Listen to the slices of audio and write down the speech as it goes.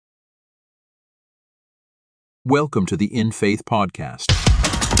Welcome to the In Faith Podcast.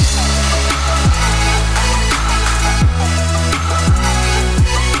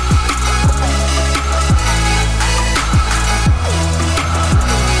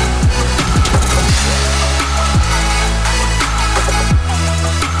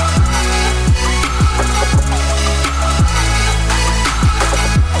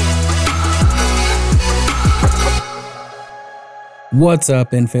 What's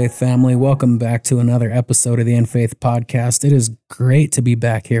up, In Faith family? Welcome back to another episode of the In Faith Podcast. It is great to be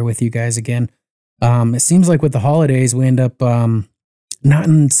back here with you guys again. It seems like with the holidays, we end up, not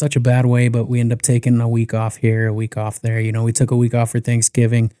in such a bad way, but we end up taking a week off here, a week off there. You know, we took a week off for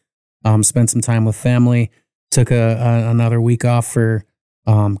Thanksgiving, spent some time with family, took another week off for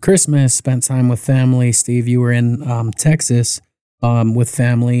Christmas, spent time with family. Steve, you were in Texas with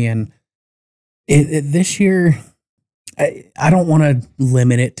family, and this year, I don't want to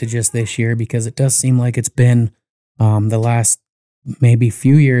limit it to just this year because it does seem like it's been the last maybe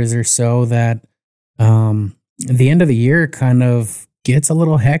few years or so that the end of the year kind of gets a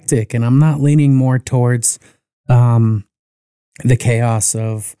little hectic, and I'm not leaning more towards the chaos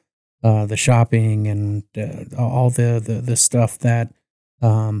of the shopping and all the stuff that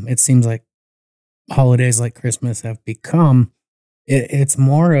it seems like holidays like Christmas have become. It's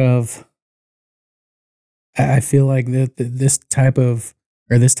more of, I feel like this time of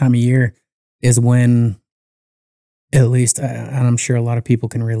year is when, at least, and I'm sure a lot of people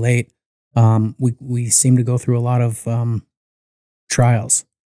can relate, we seem to go through a lot of trials.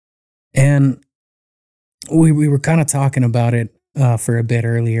 And we were kind of talking about it for a bit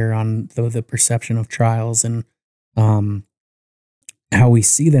earlier on the perception of trials and how we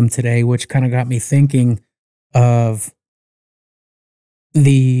see them today, which kind of got me thinking of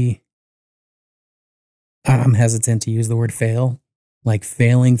I'm hesitant to use the word fail, like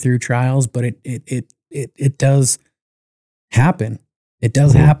failing through trials, but it does happen. It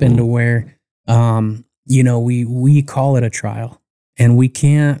does happen to where, we call it a trial, and we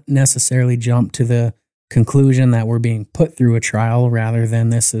can't necessarily jump to the conclusion that we're being put through a trial rather than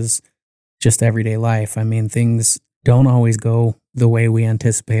this is just everyday life. I mean, things don't always go the way we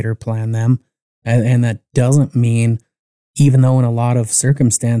anticipate or plan them. And that doesn't mean, even though in a lot of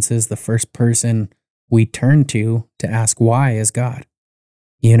circumstances, the first person we turn to ask why is God,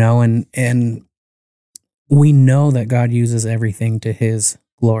 and we know that God uses everything to his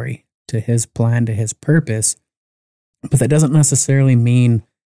glory, to his plan, to his purpose, but that doesn't necessarily mean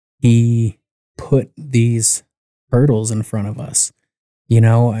he put these hurdles in front of us.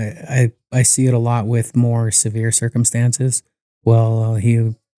 I see it a lot with more severe circumstances. Well,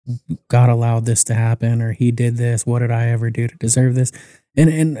 God allowed this to happen, or he did this. What did I ever do to deserve this?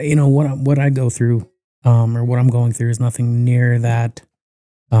 And what I go through, or what I'm going through, is nothing near that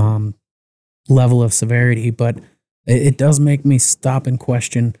level of severity, but it does make me stop and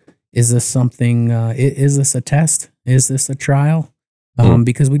question, is this something, is this a test? Is this a trial?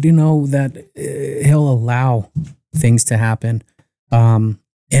 Because we do know that he'll allow things to happen. And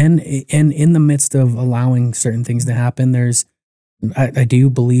in the midst of allowing certain things to happen, I do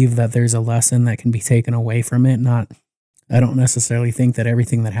believe that there's a lesson that can be taken away from it. I don't necessarily think that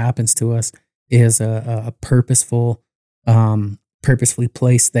everything that happens to us is a purposefully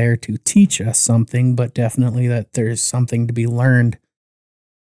placed there to teach us something, but definitely that there's something to be learned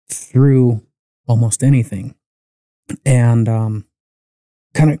through almost anything. And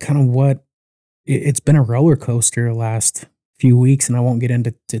kind of what it's been a roller coaster the last few weeks, and I won't get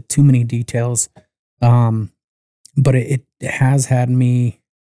into too many details, but it has had me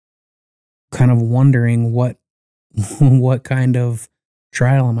kind of wondering what kind of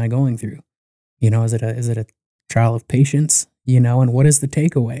trial am I going through? Is it a trial of patience? And what is the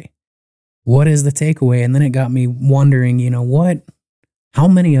takeaway? What is the takeaway? And then it got me wondering, how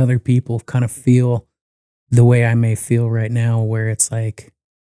many other people kind of feel the way I may feel right now, where it's like,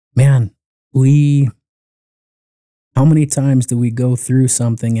 man, how many times do we go through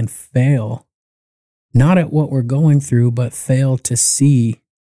something and fail, not at what we're going through, but fail to see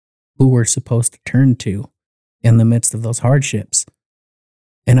who we're supposed to turn to in the midst of those hardships?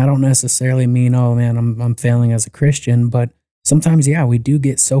 And I don't necessarily mean, oh man, I'm failing as a Christian, but sometimes, yeah, we do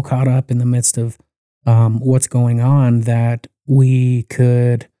get so caught up in the midst of what's going on that we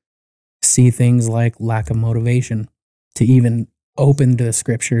could see things like lack of motivation to even open to the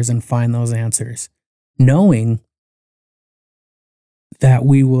scriptures and find those answers, knowing that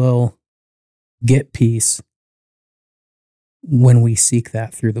we will get peace when we seek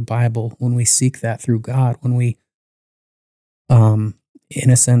that through the Bible, when we seek that through God, when we, in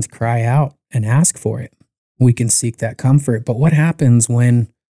a sense, cry out and ask for it. We can seek that comfort. But what happens when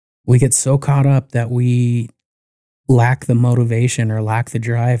we get so caught up that we lack the motivation or lack the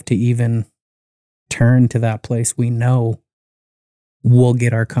drive to even turn to that place we know will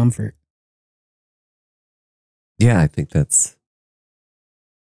get our comfort. Yeah, I think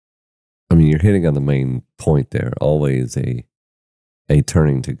you're hitting on the main point there. Always a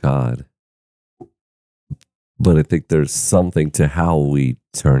turning to God. But I think there's something to how we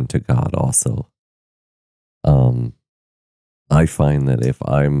turn to God also. I find that if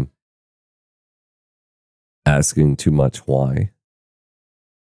I'm asking too much why,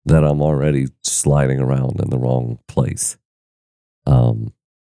 that I'm already sliding around in the wrong place. Because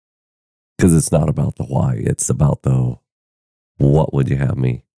it's not about the why, it's about the what would you have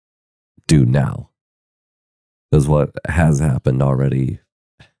me do now? Because what has happened already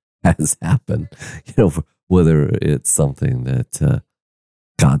has happened. Whether it's something that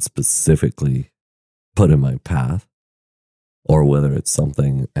God specifically put in my path, or whether it's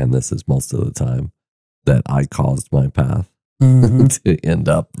something, and this is most of the time, that I caused my path to end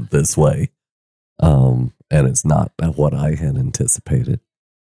up this way. And it's not what I had anticipated.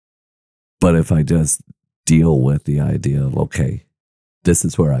 But if I just deal with the idea of, okay, this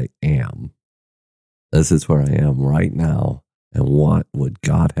is where I am. This is where I am right now. And what would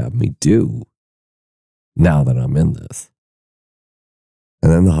God have me do now that I'm in this?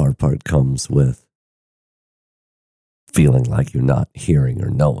 And then the hard part comes with feeling like you're not hearing or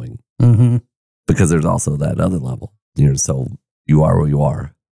knowing. Mm-hmm. Because there's also that other level. So you are where you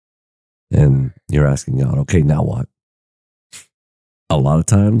are. And you're asking God, okay, now what? A lot of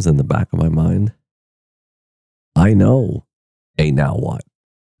times in the back of my mind, I know a now what.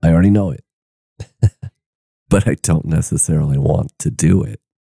 I already know it. But I don't necessarily want to do it.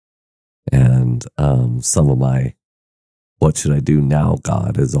 And some of my, what should I do now,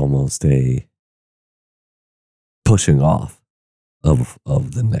 God, is almost a pushing off of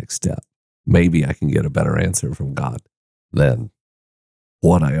the next step. Maybe I can get a better answer from God than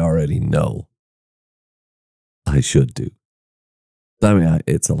what I already know I should do.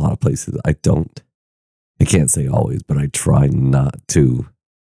 It's a lot of places I can't say always, but I try not to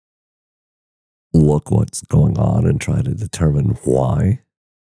look what's going on and try to determine why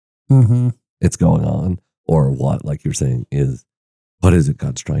it's going on, or what, like you're saying, what is it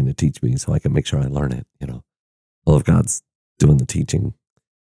God's trying to teach me so I can make sure I learn it, Well, if God's doing the teaching,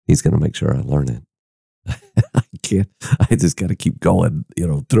 He's going to make sure I learn it. I just got to keep going,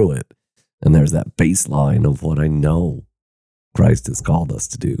 through it. And there's that baseline of what I know Christ has called us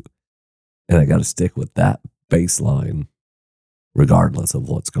to do. And I got to stick with that baseline regardless of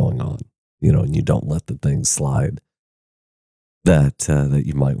what's going on, and you don't let the things slide that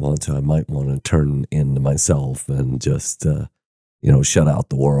you might want to. I might want to turn into myself and just, shut out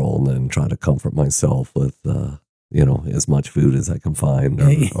the world and try to comfort myself with, as much food as I can find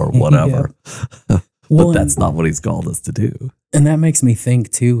or whatever. But that's not what He's called us to do. And that makes me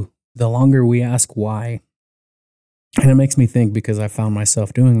think too, the longer we ask why, and it makes me think because I found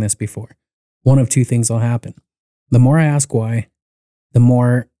myself doing this before, one of two things will happen. The more I ask why, the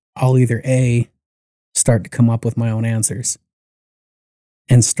more I'll either A, start to come up with my own answers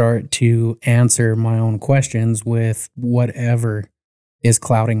and start to answer my own questions with whatever is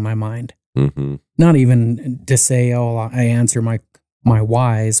clouding my mind. Mm-hmm. Not even to say, oh, I answer my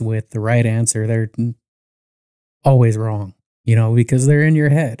whys with the right answer. They're always wrong, because they're in your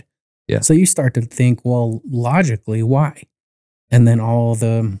head. Yeah. So you start to think, well, logically, why? And then all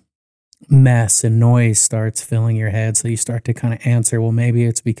the mess and noise starts filling your head. So you start to kind of answer, well, maybe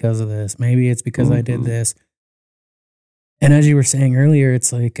it's because of this. Maybe it's because I did this. And as you were saying earlier,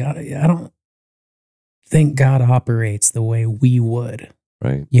 it's like, I don't think God operates the way we would.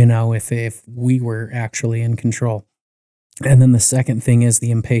 Right. If we were actually in control. And then the second thing is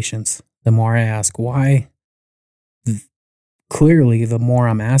the impatience. The more I ask why, clearly the more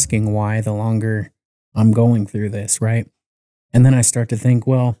I'm asking why, the longer I'm going through this, right? And then I start to think,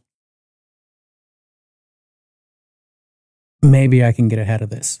 well, maybe I can get ahead of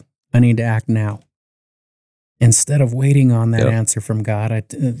this. I need to act now. Instead of waiting on that answer from God, I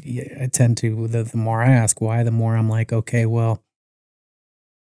tend to, the more I ask why, the more I'm like, okay, well,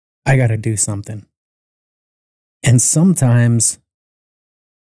 I got to do something. And sometimes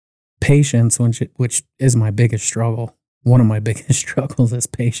patience, which is my biggest struggle, one of my biggest struggles is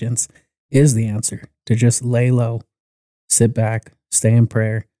patience, is the answer. To just lay low, sit back, stay in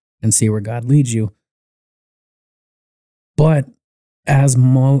prayer, and see where God leads you. But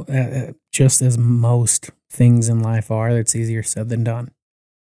just as most things in life are, it's easier said than done.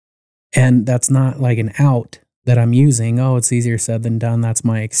 And that's not like an out that I'm using. Oh, it's easier said than done. That's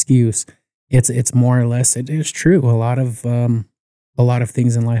my excuse. It's more or less, it is true. A lot of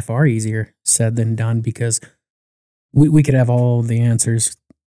things in life are easier said than done because we could have all the answers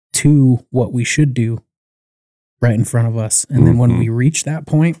to what we should do right in front of us. And then when we reach that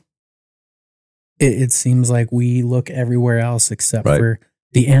point, it seems like we look everywhere else except for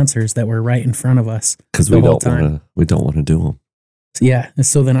the answers that were right in front of us. Because we don't want to do them. Yeah. And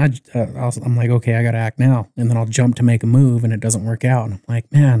so then I'm like, okay, I got to act now. And then I'll jump to make a move and it doesn't work out. And I'm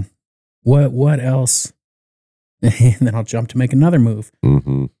like, man, what else? And then I'll jump to make another move.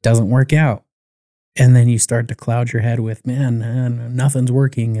 Doesn't work out. And then you start to cloud your head with, man, nothing's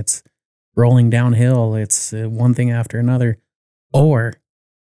working. It's rolling downhill. It's one thing after another. Or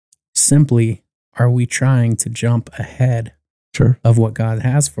simply, are we trying to jump ahead of what God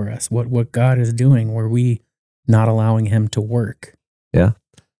has for us? What God is doing? Were we not allowing him to work? Yeah.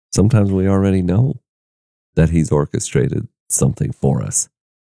 Sometimes we already know that he's orchestrated something for us.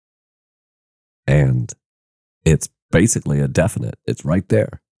 And it's basically a definite. It's right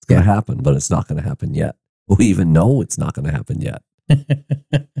there. It's going to happen, but it's not going to happen yet. We even know it's not going to happen yet.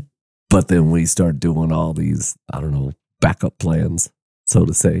 But then we start doing all these, I don't know, backup plans, so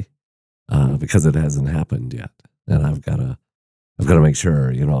to say, because it hasn't happened yet. And I've got to make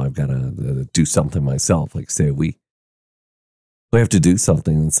sure, I've got to do something myself. Like say we have to do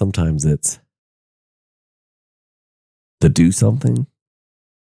something, and sometimes it's to do something.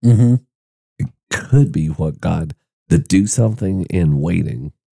 It could be to do something in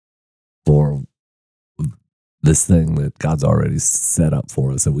waiting for this thing that God's already set up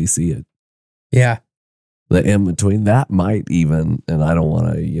for us, and we see it. Yeah. The in between that might even, and I don't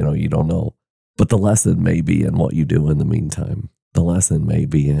want to, you don't know, but the lesson may be in what you do in the meantime. The lesson may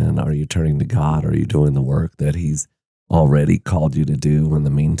be in, are you turning to God? Are you doing the work that he's already called you to do in the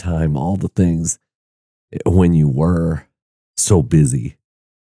meantime? All the things when you were so busy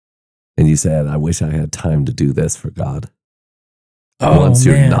and you said, I wish I had time to do this for God. Once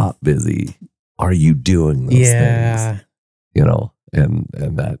you're not busy, are you doing those things?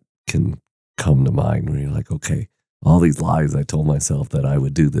 And that can come to mind where you're like, okay, all these lies I told myself that I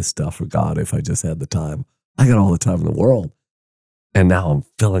would do this stuff for God if I just had the time. I got all the time in the world. And now I'm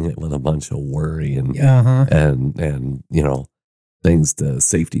filling it with a bunch of worry and things to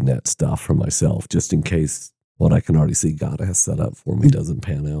safety net stuff for myself, just in case what I can already see God has set up for me doesn't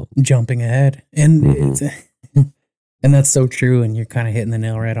pan out. Jumping ahead. And and that's so true. And you're kind of hitting the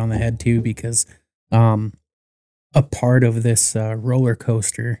nail right on the head too, because a part of this roller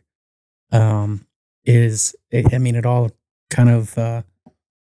coaster is, it all kind of,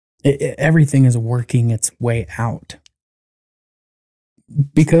 everything is working its way out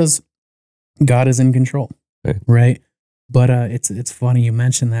because God is in control, right? But it's funny you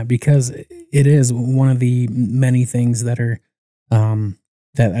mentioned that, because it is one of the many things that are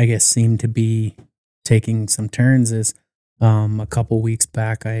that I guess seem to be taking some turns. Is a couple weeks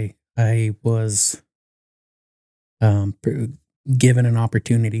back I was given an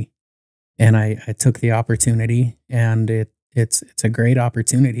opportunity, and I took the opportunity, and it's a great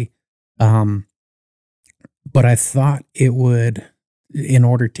opportunity. But I thought it would, in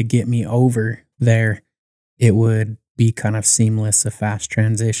order to get me over there, it would be kind of seamless, a fast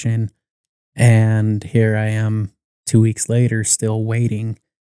transition. And here I am 2 weeks later, still waiting.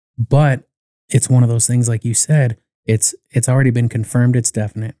 But it's one of those things, like you said, it's already been confirmed. It's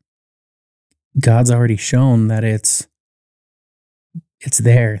definite. God's already shown that it's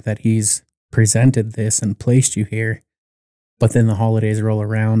there, that he's presented this and placed you here. But then the holidays roll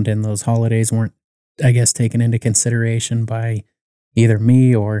around, and those holidays weren't, I guess, taken into consideration by either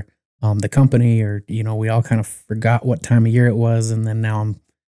me or the company, or, we all kind of forgot what time of year it was. And then now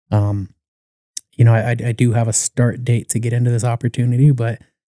I'm, I do have a start date to get into this opportunity, but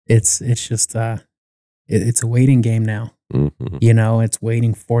it's just, it's a waiting game now. It's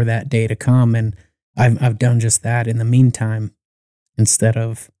waiting for that day to come. And I've done just that in the meantime, instead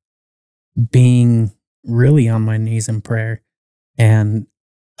of being really on my knees in prayer and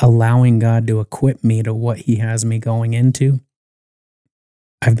allowing God to equip me to what he has me going into.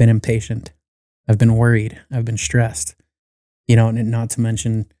 I've been impatient. I've been worried. I've been stressed, and not to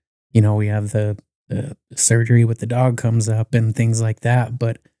mention, we have the surgery with the dog comes up and things like that.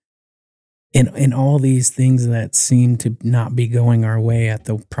 But in all these things that seem to not be going our way at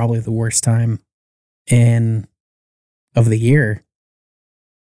probably the worst time of the year,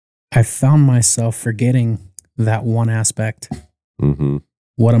 I found myself forgetting that one aspect.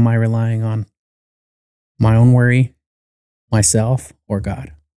 What am I relying on? My own worry, myself, or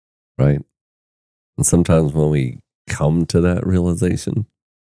God? Right. And sometimes when we come to that realization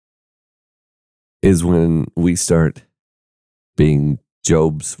is when we start being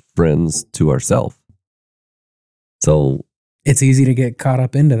Job's friends to ourselves. So It's easy to get caught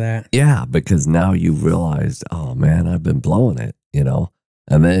up into that. Yeah, because now you've realized, oh man, I've been blowing it,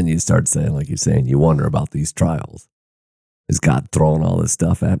 And then you start saying, like you're saying, you wonder about these trials. Is God throwing all this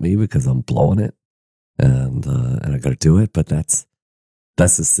stuff at me because I'm blowing it? And I got to do it. But that's the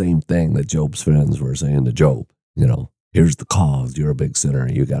same thing that Job's friends were saying to Job. Here's the cause. You're a big sinner.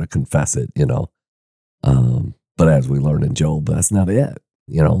 You got to confess it. But as we learned in Job, that's not it.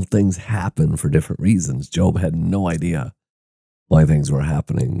 Things happen for different reasons. Job had no idea why things were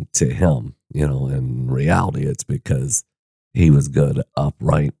happening to him. In reality, it's because he was a good,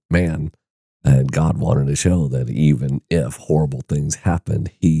 upright man. And God wanted to show that even if horrible things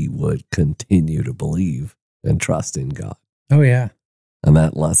happened, he would continue to believe and trust in God. Oh, yeah. And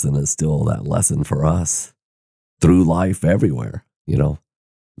that lesson is still that lesson for us through life everywhere.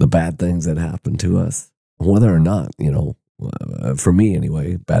 The bad things that happen to us, whether or not, for me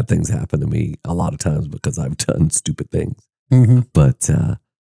anyway, bad things happen to me a lot of times because I've done stupid things. Mm-hmm. But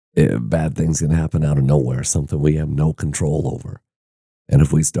bad things can happen out of nowhere, something we have no control over. And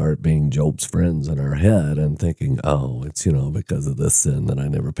if we start being Job's friends in our head and thinking, oh, it's, because of this sin that I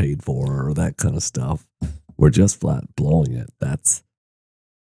never paid for or that kind of stuff, we're just flat blowing it. That's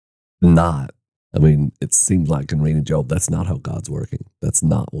not, it seems like in reading Job, that's not how God's working. That's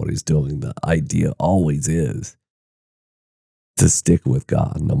not what he's doing. The idea always is to stick with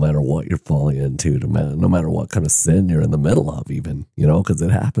God, no matter what you're falling into, no matter what kind of sin you're in the middle of even, because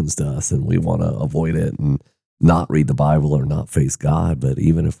it happens to us and we want to avoid it and not read the Bible or not face God. But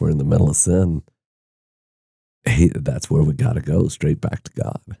even if we're in the middle of sin, that's where we got to go, straight back to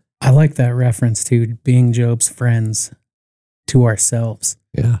God. I like that reference to being Job's friends to ourselves.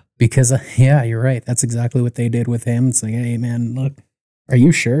 Yeah. Because, you're right. That's exactly what they did with him. It's like, hey, man, look, are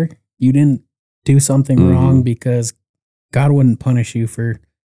you sure you didn't do something wrong? Because God wouldn't punish you for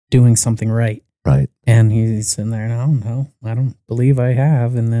doing something right. Right. And he's sitting there, no, I don't believe I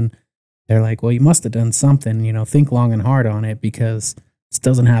have. And then they're like, well, you must have done something, think long and hard on it because this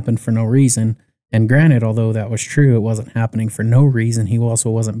doesn't happen for no reason. And granted, although that was true, it wasn't happening for no reason. He also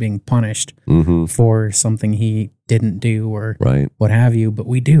wasn't being punished for something he didn't do or what have you. But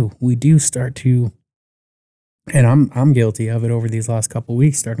we do start to, and I'm guilty of it over these last couple of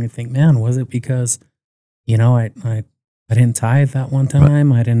weeks, starting to think, man, was it because, I didn't tithe that one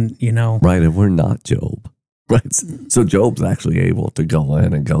time. I didn't, Right. And we're not Job. Right. So Job's actually able to go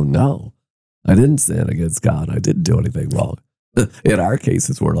in and go, no, I didn't sin against God. I didn't do anything wrong. In our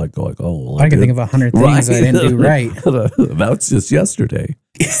cases, we're like going, oh, well, I can think of 100 things I didn't do right. That's just yesterday.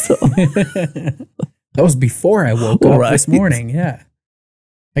 So. That was before I woke up this morning. Yeah.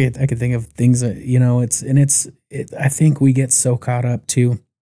 I could think of things that, I think we get so caught up too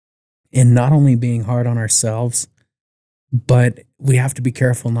in not only being hard on ourselves, but we have to be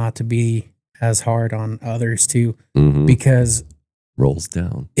careful not to be as hard on others too, because rolls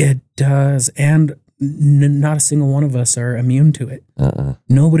down. It does. And not a single one of us are immune to it.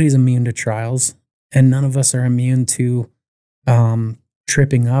 Nobody's immune to trials, and none of us are immune to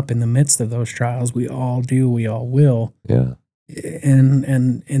tripping up in the midst of those trials. We all do. We all will. Yeah.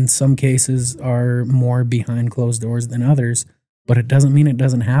 And in some cases are more behind closed doors than others, but it doesn't mean it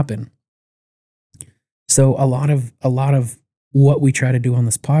doesn't happen. So a lot of what we try to do on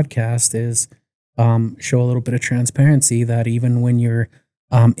this podcast is show a little bit of transparency that even when you're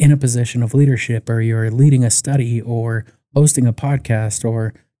in a position of leadership, or you're leading a study, or hosting a podcast,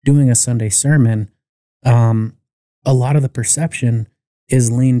 or doing a Sunday sermon, a lot of the perception is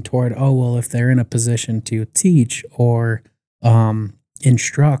leaned toward, oh, well, if they're in a position to teach or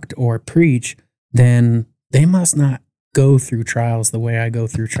instruct or preach, then they must not go through trials the way I go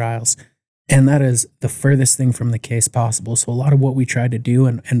through trials. And that is the furthest thing from the case possible. So a lot of what we try to do,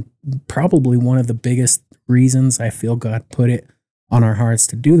 and probably one of the biggest reasons I feel God put it on our hearts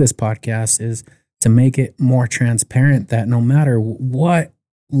to do this podcast, is to make it more transparent that no matter what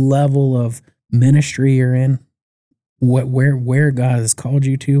level of ministry you're in, where God has called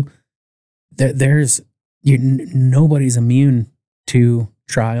you to, nobody's immune to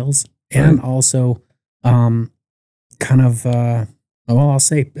trials, and also I'll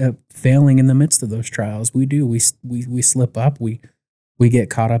say failing in the midst of those trials. We do. We slip up. We get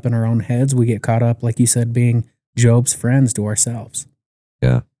caught up in our own heads. We get caught up, like you said, being Job's friends to ourselves.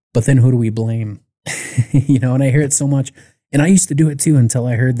 Yeah. But then who do we blame? And I hear it so much. And I used to do it too until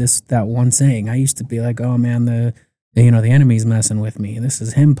I heard that one saying. I used to be like, oh man, the enemy's messing with me. This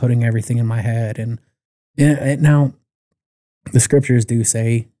is him putting everything in my head. And now the scriptures do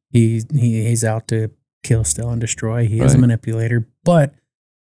say he's out to kill, steal, and destroy. He is a manipulator. But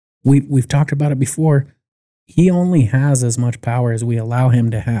we've talked about it before. He only has as much power as we allow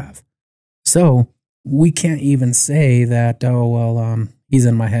him to have. So we can't even say that, oh, well, he's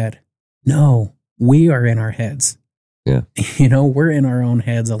in my head. No, we are in our heads. Yeah. We're in our own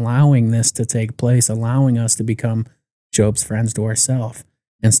heads, allowing this to take place, allowing us to become Job's friends to ourselves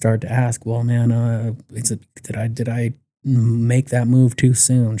and start to ask, well, man, did I make that move too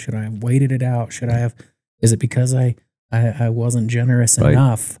soon? Should I have waited it out? Is it because I wasn't generous Right.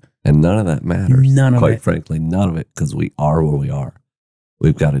 enough? And none of that matters. None of Quite it. frankly, none of it, because we are where we are.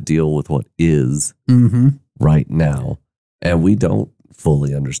 We've got to deal with what is Mm-hmm. right now. And we don't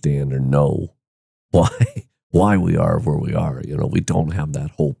fully understand or know why we are where we are. We don't have that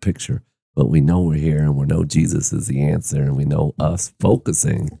whole picture, but we know we're here and we know Jesus is the answer, and we know us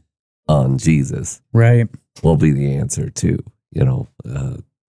focusing on Jesus Right. will be the answer too,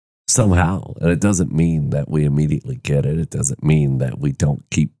 somehow. And it doesn't mean that we immediately get it. It doesn't mean that we don't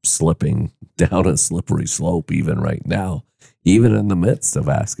keep slipping down a slippery slope even right now. Even in the midst of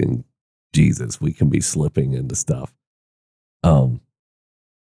asking Jesus, we can be slipping into stuff.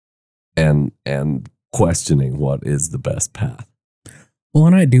 And questioning what is the best path. Well,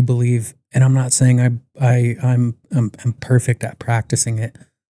 and I do believe, and I'm not saying I'm perfect at practicing it,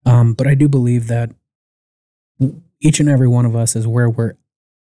 but I do believe that each and every one of us is where we're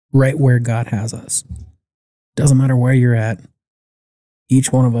right where God has us. Doesn't matter where you're at.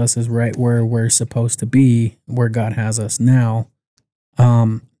 Each one of us is right where we're supposed to be, where God has us now,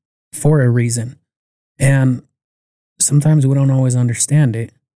 for a reason. And sometimes we don't always understand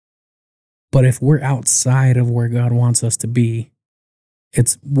it. But if we're outside of where God wants us to be,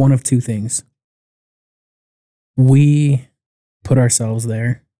 it's one of two things. We put ourselves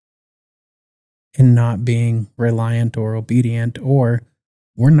there in not being reliant or obedient, or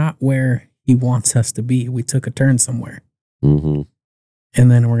we're not where He wants us to be. We took a turn somewhere. Mm-hmm.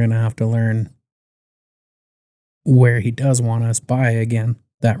 And then we're going to have to learn where He does want us by, again,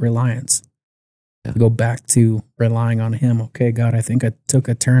 that reliance. Yeah. Go back to relying on Him. Okay, God, I think I took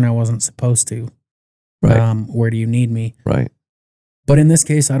a turn I wasn't supposed to. Right. Where do you need me? Right. But in this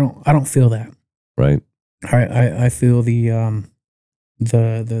case, I don't feel that. Right. I feel the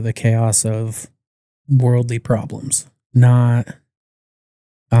chaos of worldly problems. Not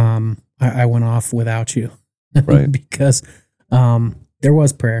I went off without you. Right. Because there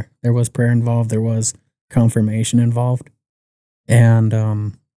was prayer. There was prayer involved. There was confirmation involved. And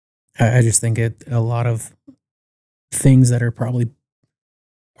I just think a lot of things that are probably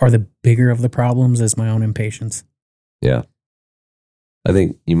are the bigger of the problems is my own impatience. Yeah. I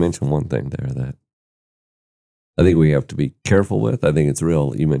think you mentioned one thing there that I think we have to be careful with. I think it's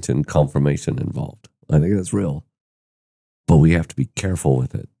real. You mentioned confirmation involved. I think that's real. But we have to be careful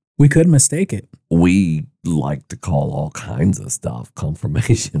with it. We could mistake it. We like to call all kinds of stuff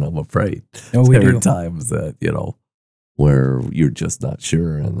confirmation, I'm afraid. Oh, we There do. are times that, where you're just not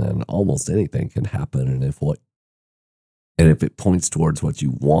sure, and then almost anything can happen. And if it points towards what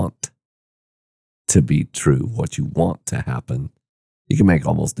you want to be true, what you want to happen, you can make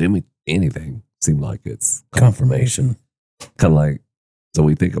almost anything seem like it's confirmation. Kind of like, so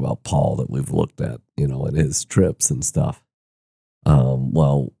we think about Paul that we've looked at, in his trips and stuff.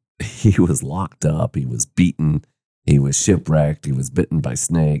 Well, he was locked up, he was beaten, he was shipwrecked, he was bitten by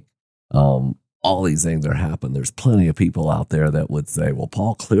snake. All these things are happening. There's plenty of people out there that would say, well,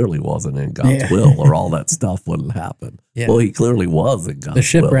 Paul clearly wasn't in God's will, or all that stuff wouldn't happen. Yeah. Well, he clearly was in God's will. The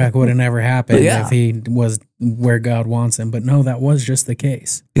shipwreck would have never happened Yeah. if he was where God wants him. But no, that was just the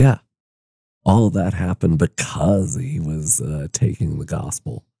case. Yeah. All of that happened because he was taking the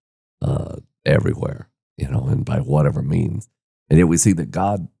gospel everywhere, and by whatever means. And yet we see that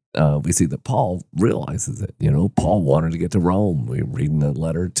Paul realizes it. Paul wanted to get to Rome. We're reading the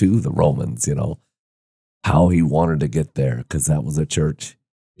letter to the Romans, how he wanted to get there, because that was a church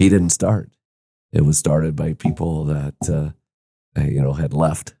he didn't start. It was started by people that, had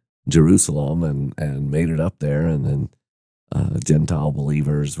left Jerusalem and made it up there. And then Gentile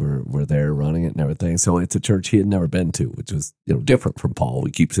believers were there running it and everything. So it's a church he had never been to, which was, different from Paul.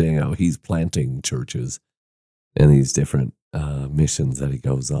 We keep saying how he's planting churches and these different missions that he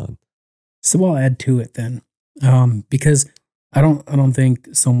goes on. So I'll add to it then, because I don't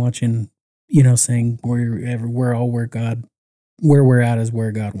think so much in saying we're all where we're at is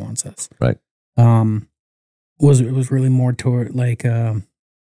where God wants us. Right. It was really more toward like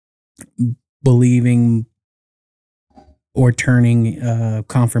believing or turning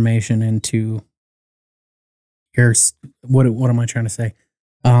confirmation into what am I trying to say?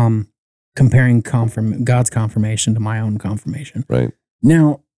 Comparing God's confirmation to my own confirmation. Right.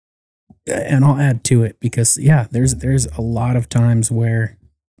 Now, and I'll add to it because there's a lot of times where,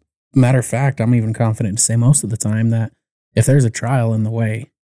 matter of fact, I'm even confident to say most of the time that if there's a trial in the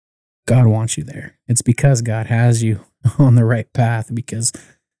way, God wants you there. It's because God has you on the right path, because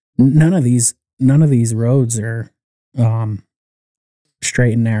none of these roads are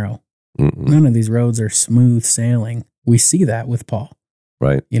straight and narrow. Mm-mm. None of these roads are smooth sailing. We see that with Paul.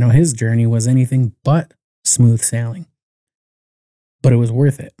 Right. You know, his journey was anything but smooth sailing, but it was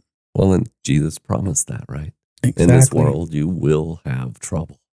worth it. Well, and Jesus promised that, right? Exactly. In this world, you will have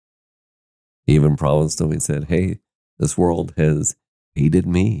trouble. He even promised them, he said, hey, this world has hated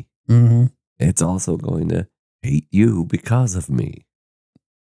me. Mm-hmm. It's also going to hate you because of me.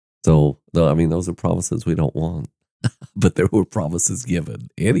 So, I mean, those are promises we don't want, but there were promises given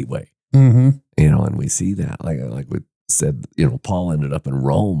anyway. Mm-hmm. You know, and we see that, like we said, you know, Paul ended up in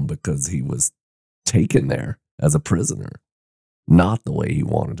Rome because he was taken there as a prisoner, not the way he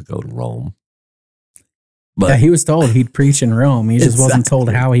wanted to go to Rome. But yeah, he was told he'd preach in Rome. He just wasn't told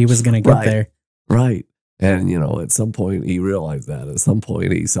Exactly. how he was going to get Right. there. Right. And, you know, at some point he realized that. At some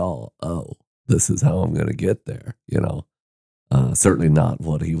point he saw, oh, this is how I'm going to get there, you know. Certainly not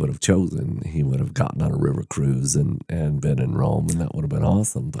what he would have chosen. He would have gotten on a river cruise and been in Rome, and that would have been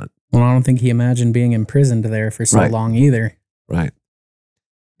awesome. But Well, I don't think he imagined being imprisoned there for so Right. long either. right.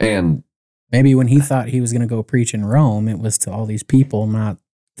 And Maybe when he thought he was going to go preach in Rome, it was to all these people, not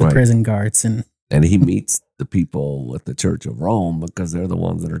the Right. prison guards. And he meets the people with the Church of Rome because they're the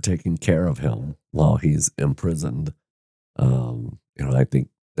ones that are taking care of him while he's imprisoned. You know, I think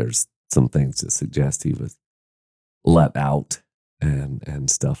there's some things that suggest he was let out and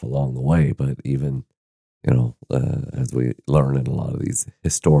stuff along the way. But even, you know, as we learn in a lot of these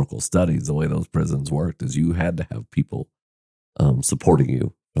historical studies, the way those prisons worked is you had to have people supporting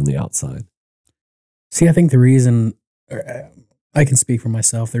you from the outside. see, I think the reason, I can speak for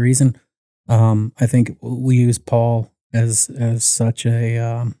myself, the reason I think we use Paul as such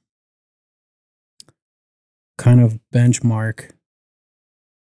a kind of benchmark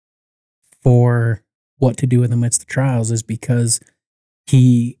for what to do in the midst of trials is because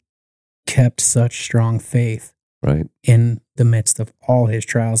he kept such strong faith Right. in the midst of all his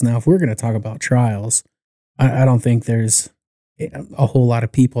trials. Now, if we're going to talk about trials, I don't think there's a whole lot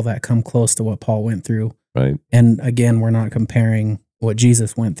of people that come close to what Paul went through. Right. And again, we're not comparing what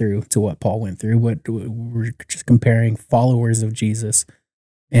Jesus went through to what Paul went through. We're just comparing followers of Jesus.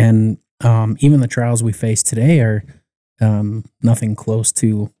 And even the trials we face today are nothing close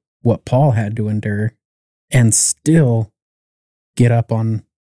to what Paul had to endure, and still get up on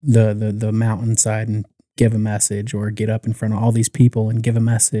the mountainside and give a message, or get up in front of all these people and give a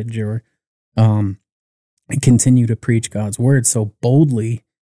message, or continue to preach God's word so boldly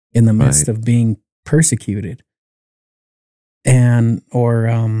in the midst Right. of being persecuted, and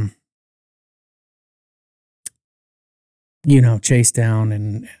or chased down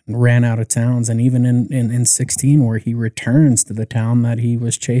and ran out of towns. And even in 16, where he returns to the town that he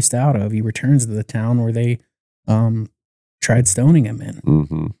was chased out of, he returns to the town where they tried stoning him in.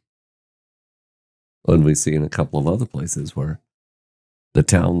 Mm-hmm. And we see in a couple of other places where the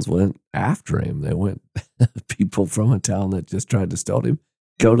towns went after him. They went, people from a town that just tried to stone him,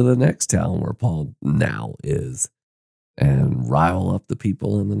 go to the next town where Paul now is and rile up the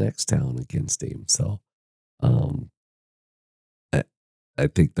people in the next town against him. So I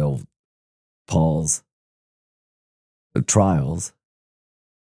think though Paul's trials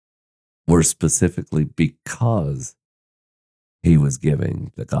were specifically because he was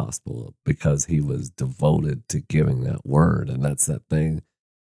giving the gospel, because he was devoted to giving that word. And that's that thing.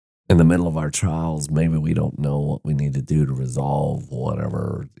 In the middle of our trials, maybe we don't know what we need to do to resolve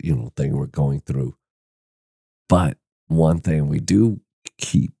whatever, thing we're going through. But one thing we do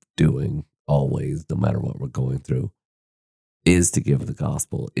keep doing always, no matter what we're going through, is to give the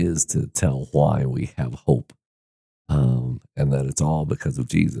gospel, is to tell why we have hope, and that it's all because of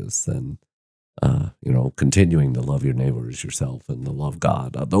Jesus. And continuing to love your neighbor as yourself and to love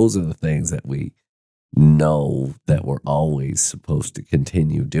God. Those are the things that we know that we're always supposed to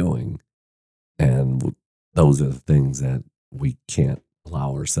continue doing. And those are the things that we can't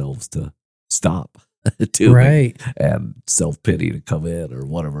allow ourselves to stop doing. Right. And self-pity to come in or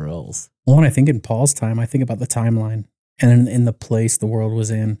whatever else. Well, when I think in Paul's time, I think about the timeline and in the place the world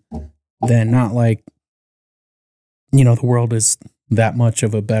was in. Then not like, the world is that much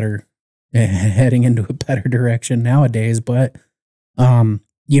of a better, heading into a better direction nowadays. But, in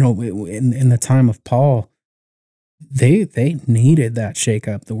the time of Paul, they needed that shake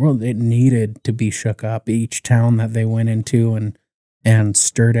up. The world, it needed to be shook up. Each town that they went into and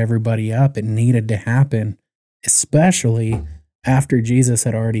stirred everybody up, it needed to happen, especially after Jesus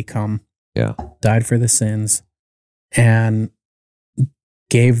had already come, died for the sins, and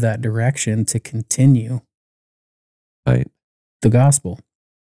gave that direction to continue Right. the gospel.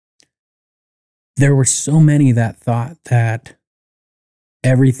 there were so many that thought that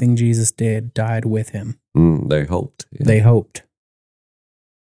everything Jesus did died with him. They hoped. Yeah. They hoped.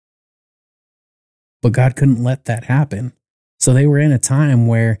 But God couldn't let that happen. So they were in a time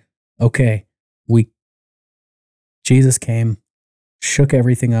where, okay, Jesus came, shook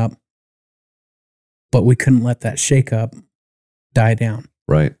everything up, but we couldn't let that shake up die down.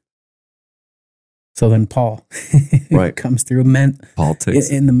 Right. So then Paul Right. comes through, Paul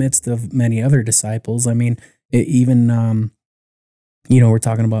takes in the midst of many other disciples. I mean, even we're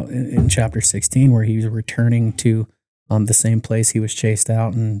talking about in chapter 16 where he was returning to the same place he was chased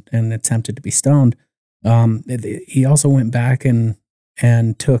out and attempted to be stoned. He also went back and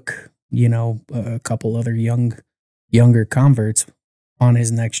took, a couple other younger converts on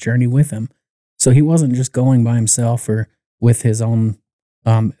his next journey with him. So he wasn't just going by himself or with his own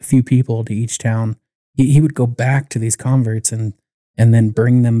few people to each town. He would go back to these converts and then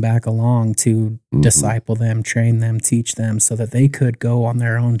bring them back along to disciple them, train them, teach them so that they could go on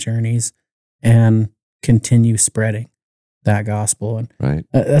their own journeys and continue spreading that gospel. And right.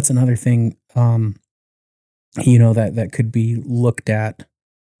 That's another thing, that could be looked at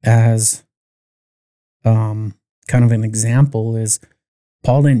as kind of an example is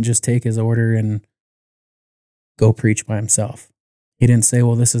Paul didn't just take his order and go preach by himself. He didn't say,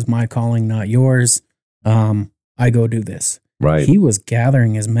 well, this is my calling, not yours. I go do this. Right. He was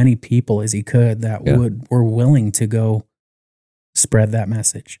gathering as many people as he could that were willing to go spread that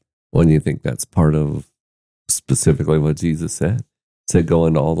message. When you think that's part of specifically what Jesus said go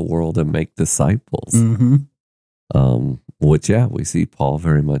into all the world and make disciples. Mm-hmm. Which, we see Paul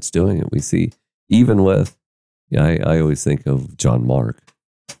very much doing it. We see even with, I always think of John Mark,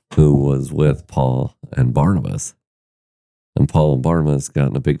 who was with Paul and Barnabas. And Paul and Barnabas got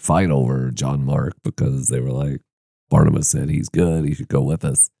in a big fight over John Mark because they were like, Barnabas said he's good, he should go with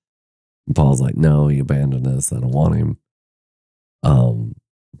us. And Paul's like, no, he abandoned us, I don't want him.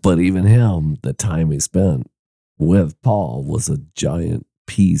 But even him, the time he spent with Paul was a giant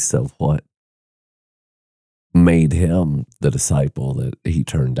piece of what made him the disciple that he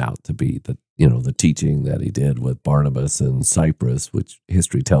turned out to be. The teaching that he did with Barnabas in Cyprus, which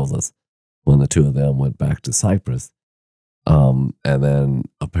history tells us when the two of them went back to Cyprus. And then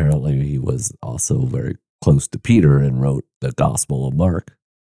apparently he was also very close to Peter and wrote the Gospel of Mark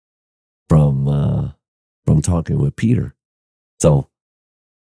from talking with Peter. So,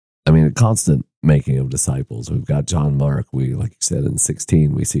 a constant making of disciples. We've got John Mark. We, like you said, in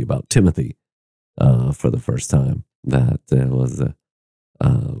 16, we see about Timothy for the first time. That was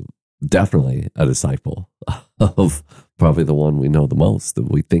definitely a disciple of probably the one we know the most,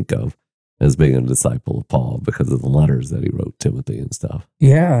 that we think of as being a disciple of Paul because of the letters that he wrote Timothy and stuff.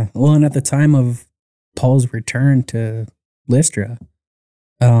 Yeah. Well, and at the time of Paul's return to Lystra,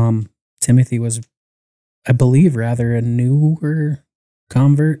 Timothy was, I believe, rather a newer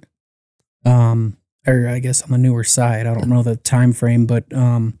convert, or I guess on the newer side. I don't know the time frame, but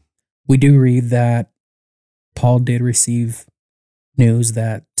we do read that Paul did receive news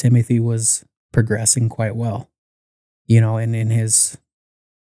that Timothy was progressing quite well, in his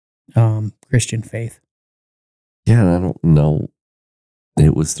Christian faith. Yeah, and I don't know.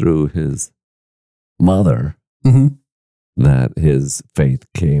 It was through his mother that his faith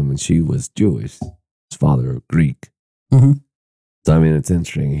came, and she was Jewish. His father, Greek. Mm-hmm. So, it's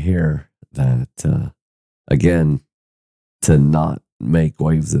interesting here that, again, to not make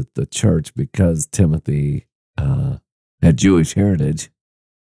waves at the church because Timothy had Jewish heritage,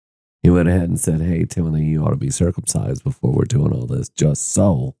 he went ahead and said, hey, Timothy, you ought to be circumcised before we're doing all this, just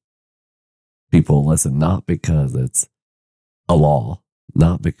so people listen, not because it's a law,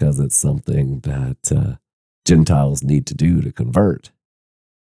 not because it's something that Gentiles need to do to convert.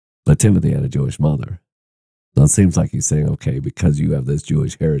 But Timothy had a Jewish mother. So it seems like he's saying, okay, because you have this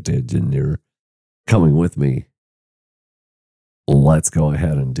Jewish heritage and you're coming with me, let's go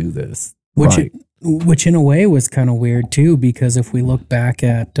ahead and do this. Which in a way was kind of weird too, because if we look back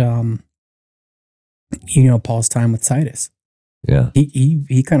at, Paul's time with Titus,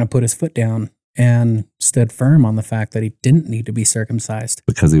 he kind of put his foot down and stood firm on the fact that he didn't need to be circumcised.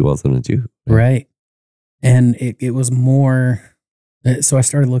 Because he wasn't a Jew. Right. And it was more, so I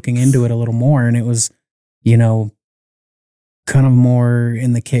started looking into it a little more, and it was, kind of more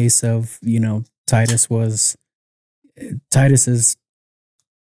in the case of, Titus's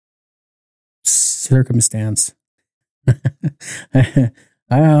circumstance. I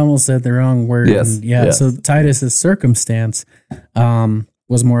almost said the wrong word. Yes. Yes. So Titus's circumstance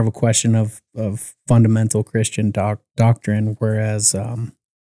was more of a question of fundamental Christian doctrine, whereas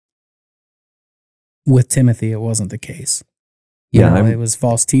with Timothy, it wasn't the case. It was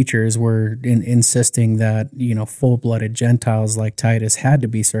false teachers were insisting that, full-blooded Gentiles like Titus had to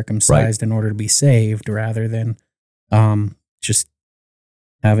be circumcised in order to be saved, rather than just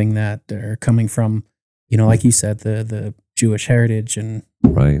having that, or coming from, like you said, the Jewish heritage. And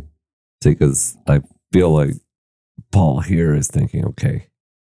right. See, because I feel like Paul here is thinking, okay,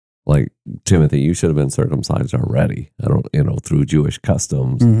 like, Timothy, you should have been circumcised already. I don't, through Jewish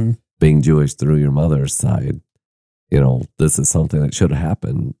customs, being Jewish through your mother's side. This is something that should have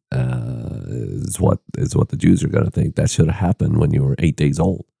happened, is what the Jews are going to think. That should have happened when you were 8 days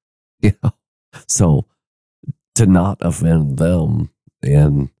old. So to not offend them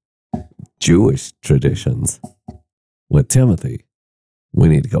in Jewish traditions with Timothy, we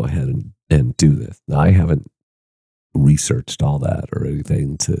need to go ahead and do this. Now, I haven't researched all that or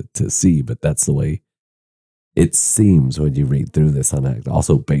anything to see, but that's the way it seems when you read through this on Act.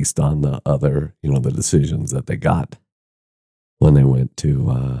 Also based on the other, the decisions that they got when they went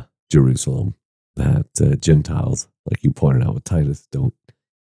to Jerusalem, that Gentiles, like you pointed out with Titus,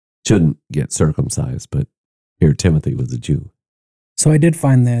 shouldn't get circumcised. But here Timothy was a Jew. So I did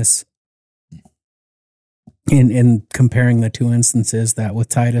find this in comparing the two instances, that with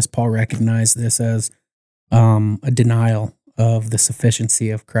Titus, Paul recognized this as a denial of the sufficiency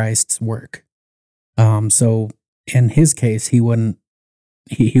of Christ's work. So in his case, he wouldn't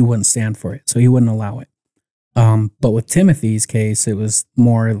stand for it, so he wouldn't allow it. But with Timothy's case, it was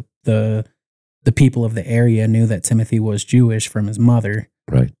more the people of the area knew that Timothy was Jewish from his mother.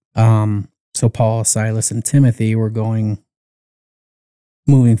 Right. So Paul, Silas, and Timothy were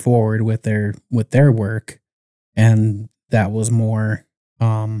moving forward with their work, and that was more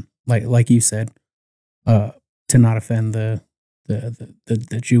like you said, to not offend the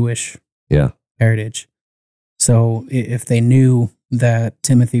Jewish heritage. So if they knew that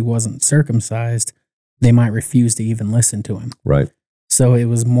Timothy wasn't circumcised, they might refuse to even listen to him. Right. So it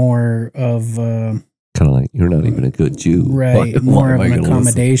was more of kind of like, you're not even a good Jew. Right. More of an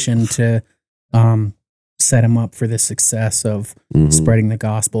accommodation to set him up for the success of spreading the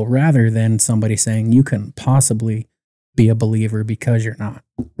gospel, rather than somebody saying you couldn't possibly be a believer because you're not.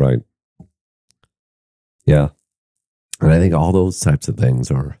 Right. Yeah. And I think all those types of things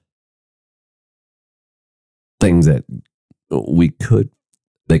are things that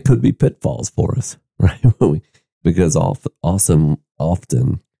they could be pitfalls for us, right? Because often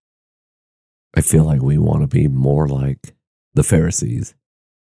I feel like we want to be more like the Pharisees,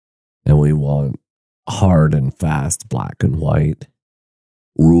 and we want hard and fast, black and white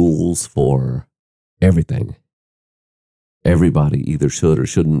rules for everything. Everybody either should or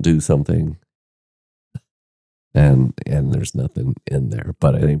shouldn't do something. And there's nothing in there.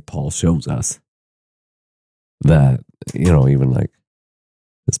 But I think Paul shows us that, even like,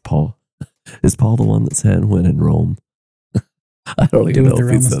 is Paul the one that said, when in Rome? I don't even know if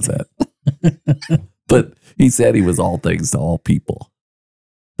he said that. But he said he was all things to all people.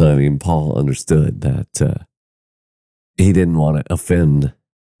 So, Paul understood that he didn't want to offend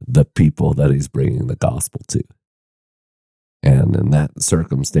the people that he's bringing the gospel to. And in that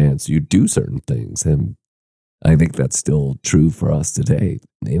circumstance, you do certain things. And I think that's still true for us today.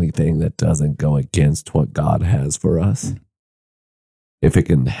 Anything that doesn't go against what God has for us, if it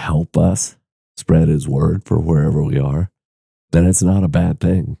can help us spread his word for wherever we are, then it's not a bad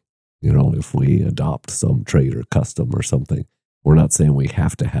thing. If we adopt some trade or custom or something, we're not saying we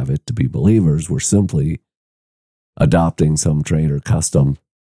have to have it to be believers. We're simply adopting some trade or custom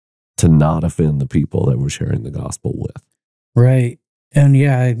to not offend the people that we're sharing the gospel with. Right. And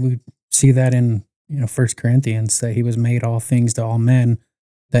we see that in 1 Corinthians, that he was made all things to all men,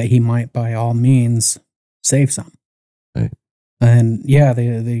 that he might by all means save some. Right. And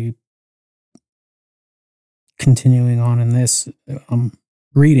the continuing on in this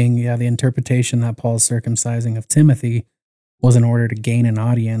reading, the interpretation that Paul's circumcising of Timothy was in order to gain an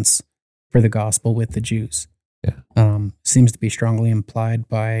audience for the gospel with the Jews. Yeah. Seems to be strongly implied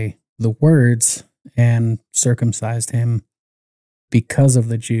by the words, and circumcised him because of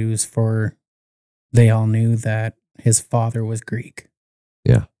the Jews, for they all knew that his father was Greek.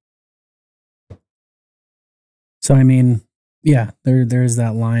 Yeah. So, there's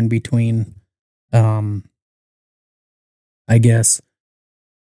that line between, I guess,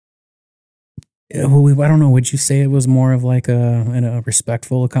 I don't know, would you say it was more of like a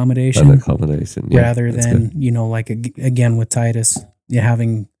respectful accommodation? An accommodation, yeah. Rather than, like, again, with Titus,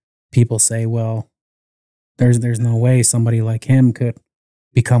 having people say, well, there's no way somebody like him could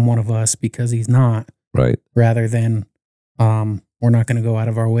become one of us because he's not. Right. Rather than, we're not going to go out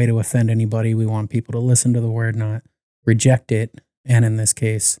of our way to offend anybody. We want people to listen to the word, not reject it. And in this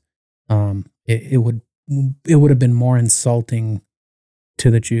case, it would it would have been more insulting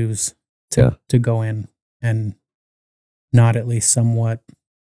to the Jews Yeah. to go in and not at least somewhat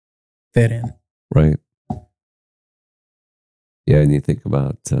fit in. Right. Yeah, and you think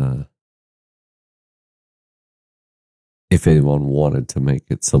about if anyone wanted to make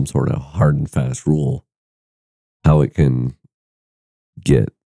it some sort of hard and fast rule, how it can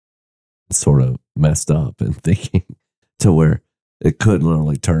get sort of messed up and thinking to where it could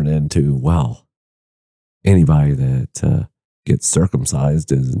literally turn into, well, anybody that gets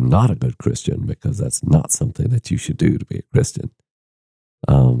circumcised is not a good Christian because that's not something that you should do to be a Christian.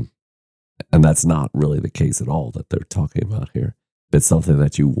 And that's not really the case at all that they're talking about here. If it's something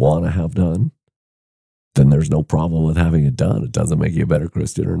that you want to have done, then there's no problem with having it done. It doesn't make you a better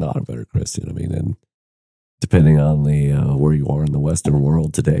Christian or not a better Christian. I mean, and depending on the where you are in the Western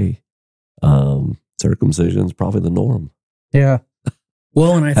world today, circumcision is probably the norm. Yeah.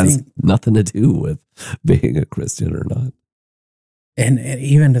 Well, and I Has think nothing to do with being a Christian or not. and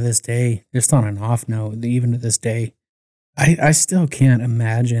even to this day, just on an off note, even to this day, I still can't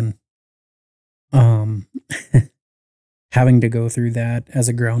imagine having to go through that as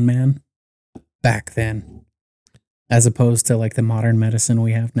a grown man back then, as opposed to like the modern medicine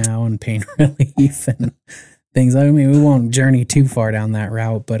we have now and pain relief and things. I mean, we won't journey too far down that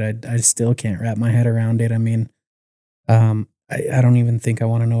route, but I still can't wrap my head around it. I mean, I don't even think I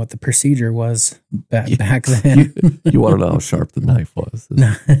want to know what the procedure was back then. You want to know how sharp the knife was.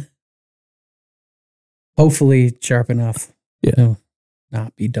 Hopefully sharp enough Yeah. to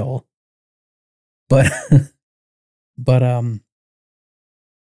not be dull. But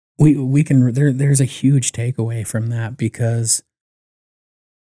we can there's a huge takeaway from that, because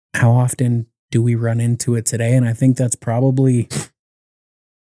how often do we run into it today? And I think that's probably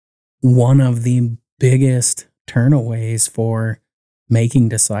one of the biggest turnaways for making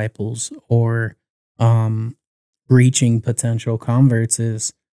disciples or reaching potential converts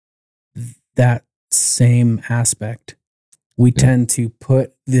is that same aspect. We tend to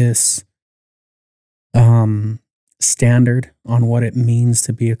put this standard on what it means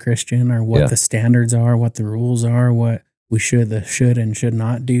to be a Christian, or what the standards are, what the rules are, what we should and should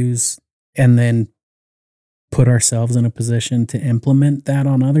not do's, and then put ourselves in a position to implement that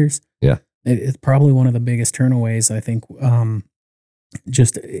on others. Yeah. It's probably one of the biggest turnaways, I think,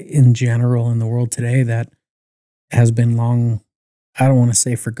 just in general in the world today, that has been long, I don't want to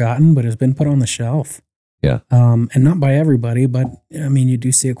say forgotten, but has been put on the shelf. Yeah. And not by everybody, but I mean, you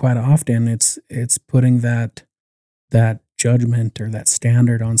do see it quite often. It's putting that judgment or that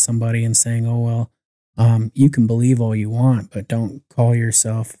standard on somebody and saying, oh, well, you can believe all you want, but don't call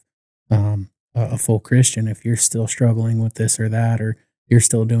yourself a full Christian if you're still struggling with this or that, or you're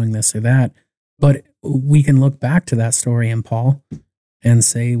still doing this or that. But we can look back to that story in Paul and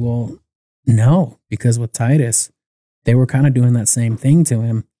say, well, no, because with Titus, they were kind of doing that same thing to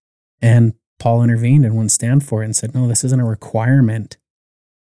him. And Paul intervened and wouldn't stand for it and said, no, this isn't a requirement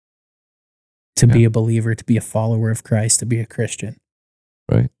to be a believer, to be a follower of Christ, to be a Christian.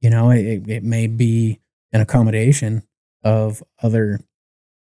 Right. You know, it may be an accommodation of other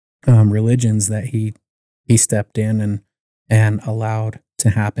religions that he stepped in and allowed to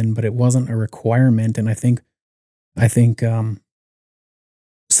happen, but it wasn't a requirement. And I think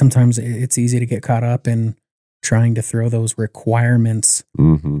sometimes it's easy to get caught up in trying to throw those requirements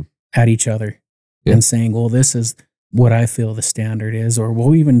at each other and saying, well, this is what I feel the standard is. Or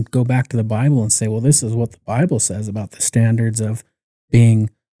we'll even go back to the Bible and say, well, this is what the Bible says about the standards of being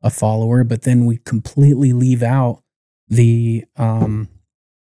a follower. But then we completely leave out the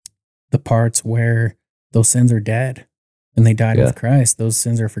parts where those sins are dead and they died with Christ. Those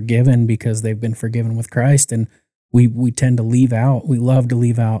sins are forgiven because they've been forgiven with Christ. And we tend to leave out, we love to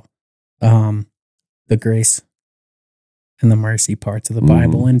leave out the grace and the mercy parts of the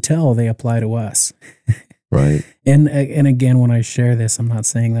Bible until they apply to us. Right. And again, when I share this, I'm not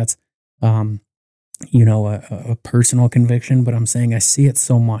saying that's, a personal conviction, but I'm saying I see it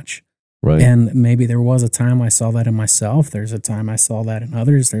so much. Right. And maybe there was a time I saw that in myself. There's a time I saw that in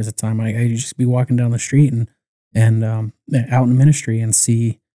others. There's a time I just be walking down the street and out in ministry and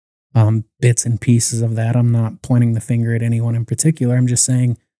see bits and pieces of that. I'm not pointing the finger at anyone in particular. I'm just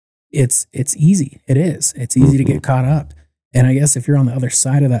saying it's easy. It is. It's easy to get caught up. And I guess if you're on the other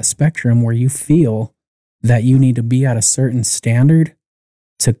side of that spectrum where you feel that you need to be at a certain standard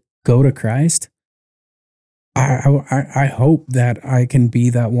to go to Christ, I hope that I can be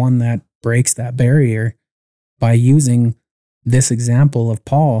that one that breaks that barrier by using this example of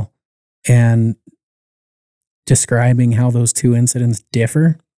Paul and describing how those two incidents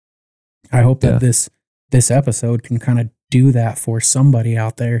differ. I hope that this episode can kind of do that for somebody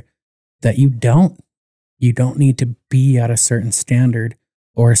out there, that you don't You don't need to be at a certain standard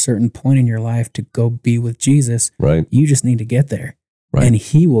or a certain point in your life to go be with Jesus. Right. You just need to get there. Right. And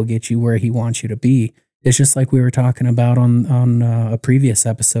he will get you where he wants you to be. It's just like we were talking about on a previous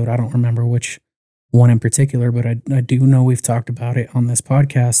episode. I don't remember which one in particular, but I do know we've talked about it on this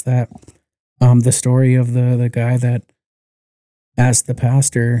podcast, that the story of the guy that asked the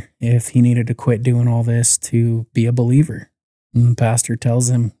pastor if he needed to quit doing all this to be a believer. And the pastor tells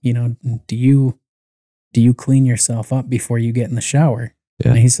him, do you clean yourself up before you get in the shower?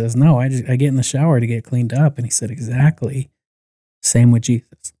 Yeah. And he says, no, I get in the shower to get cleaned up. And he said, exactly. Same with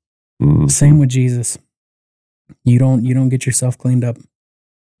Jesus. Mhm. Same with Jesus. You don't get yourself cleaned up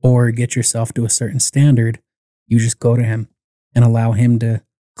or get yourself to a certain standard. You just go to him and allow him to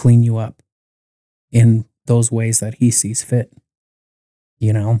clean you up in those ways that he sees fit.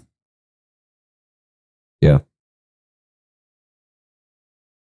 Yeah.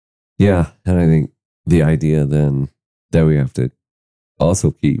 Yeah. And I think the idea then that we have to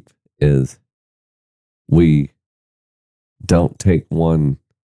also keep is we don't take one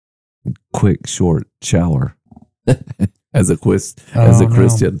quick, short shower as a No.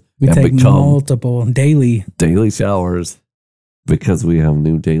 Christian We and take become multiple daily. daily showers because we have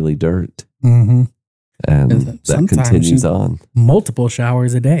new daily dirt. Mm-hmm. And And that sometimes continues on. Multiple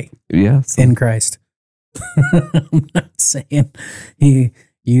showers a day Yes. in Christ. I'm not saying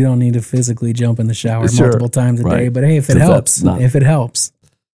you don't need to physically jump in the shower Sure, multiple times a day, right. but hey, if it 'Cause helps, that's not-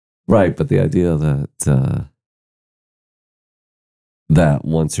 Right. But the idea that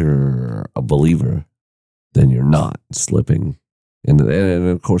once you're a believer, then you're not slipping. And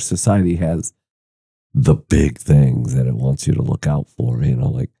of course, society has the big things that it wants you to look out for,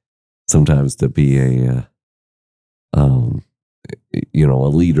 like sometimes to be a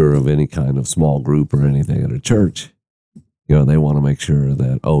leader of any kind of small group or anything at a church, they want to make sure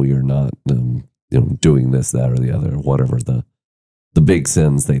that, you're not, doing this, that, or the other, whatever the big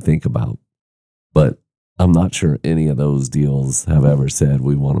sins they think about. But I'm not sure any of those deals have ever said,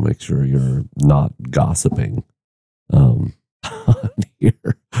 we want to make sure you're not gossiping on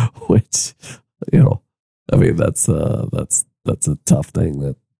here, which, I mean, that's a tough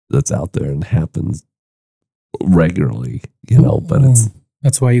thing that's out there and happens regularly, but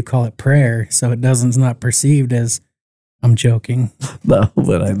that's why you call it prayer, so it's not perceived as I'm joking. No,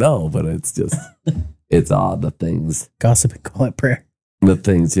 but I know, but it's just, it's odd, the things, Gossip and call it prayer. that's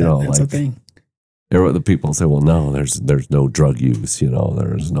That's like a thing. there were the people say, well, no, there's no drug use,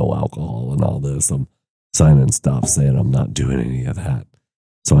 there's no alcohol and all this. I'm signing stuff saying I'm not doing any of that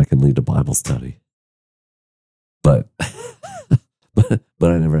so I can lead a Bible study. But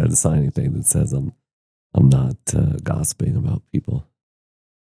but I never had to sign anything that says I'm not gossiping about people.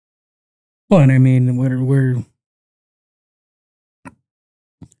 Well, and I mean, we're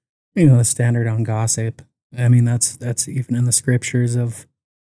the standard on gossip. I mean, that's even in the scriptures of,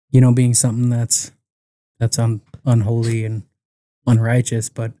 being something that's unholy and unrighteous.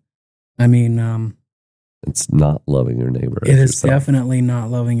 But I mean, It's not loving your neighbor as it is yourself. definitely not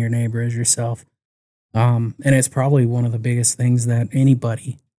loving your neighbor as yourself. And it's probably one of the biggest things that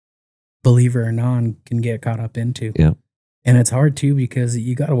anybody, believer or non, can get caught up into. Yeah. And it's hard too, because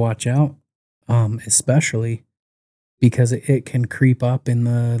you got to watch out, especially because it can creep up in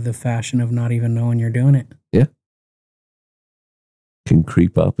the fashion of not even knowing you're doing it. Can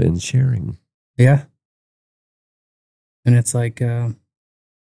creep up in sharing. Yeah. And it's like, what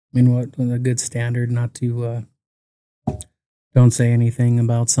a good standard not to, don't say anything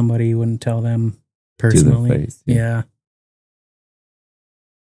about somebody you wouldn't tell them personally. To their face. Yeah.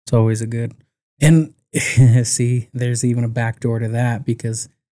 It's always a good. And see, there's even a backdoor to that, because,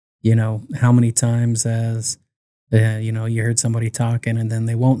 how many times as, you heard somebody talking and then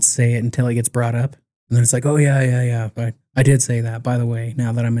they won't say it until it gets brought up. And then it's like, oh, yeah. I did say that, by the way,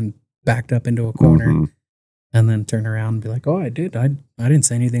 now that I'm backed up into a corner. Mhm. And then turn around and be like, oh, I did. I didn't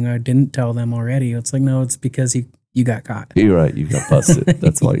say anything I didn't tell them already. It's like, no, it's because you got caught. You're right. You got busted.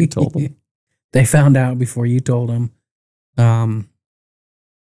 That's why you told them. They found out before you told them. Yeah,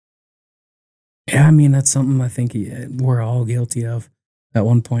 I mean, that's something I think we're all guilty of at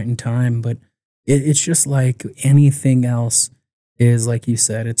one point in time. But it's just like anything else is, like you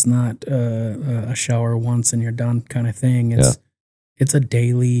said, it's not a shower once and you're done kind of thing. It's a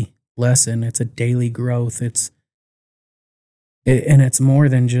daily lesson. It's a daily growth. And it's more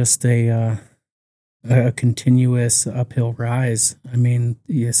than just a continuous uphill rise. I mean,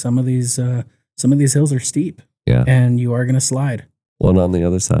 some of these hills are steep. Yeah. And you are going to slide. One on the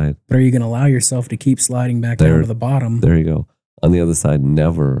other side. But are you going to allow yourself to keep sliding back down to the bottom? There you go. On the other side,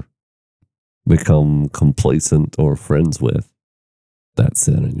 never become complacent or friends with that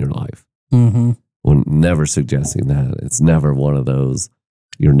sin in your life. Mm-hmm. We're never suggesting that. It's never one of those,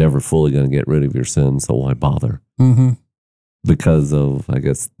 you're never fully going to get rid of your sin, so why bother? Mm-hmm. Because of, I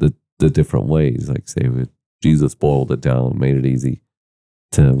guess, the different ways. Like, say, Jesus boiled it down, made it easy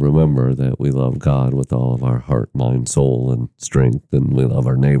to remember that we love God with all of our heart, mind, soul, and strength, and we love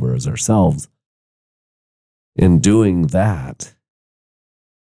our neighbor as ourselves. In doing that,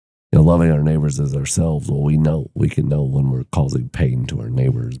 loving our neighbors as ourselves, well, we can know when we're causing pain to our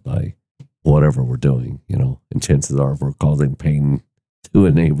neighbors by whatever we're doing, and chances are if we're causing pain to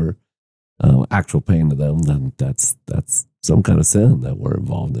a neighbor, actual pain to them, then that's some kind of sin that we're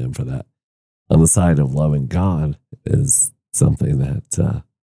involved in for that. On the side of loving God is something that,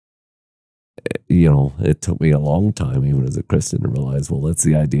 it took me a long time, even as a Christian, to realize, well, it's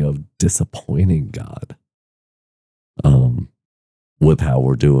the idea of disappointing God with how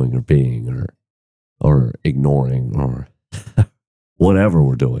we're doing or being or ignoring or whatever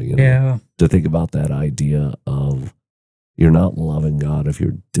we're doing. Yeah. To think about that idea of you're not loving God if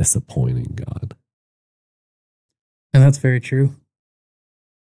you're disappointing God. And that's very true.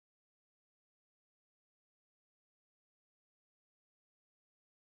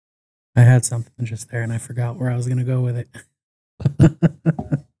 I had something just there and I forgot where I was going to go with it.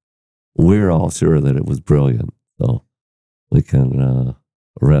 We're all sure that it was brilliant, so we can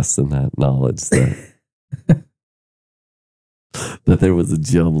rest in that knowledge that that there was a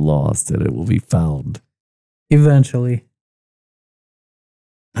gem lost and it will be found. Eventually.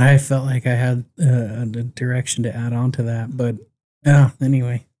 I felt like I had a direction to add on to that, but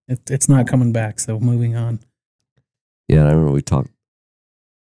anyway, it's not coming back, so moving on. Yeah, I remember we talked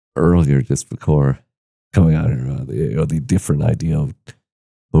earlier, just before coming out here, the different idea of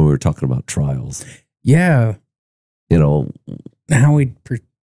when we were talking about trials. Yeah. How we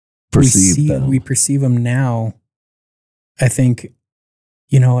perceive them. We perceive them now. I think,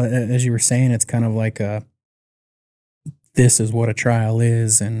 as you were saying, it's kind of like this is what a trial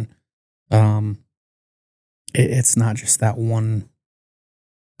is, and it's not just that one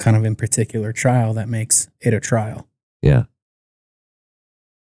kind of in particular trial that makes it a trial. Yeah.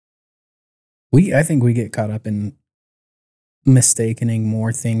 I think we get caught up in mistaking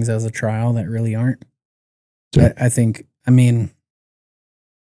more things as a trial that really aren't. Sure.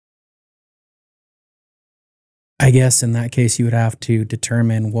 I guess in that case, you would have to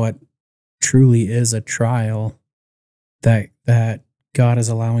determine what truly is a trial that God is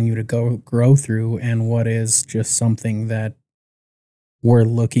allowing you to grow through, and what is just something that we're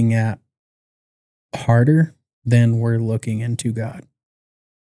looking at harder than we're looking into God.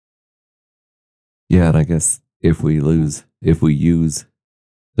 Yeah, and I guess if we use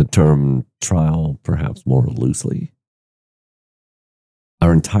the term trial perhaps more loosely,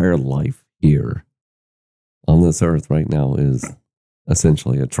 our entire life here on this earth right now is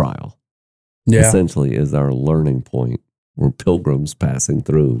essentially a trial. Yeah. Essentially is our learning point. We're pilgrims passing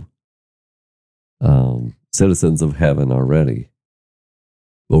through, citizens of heaven already,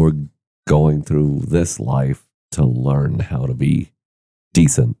 but we're going through this life to learn how to be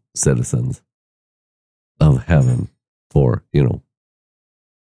decent citizens of heaven for,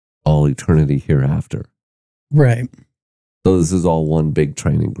 all eternity hereafter. Right. So this is all one big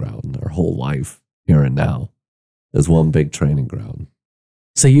training ground. Our whole life here and now is one big training ground.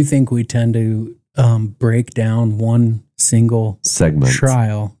 So you think we tend to break down one single segment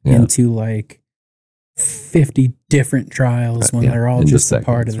trial into like 50 different trials when they're all just a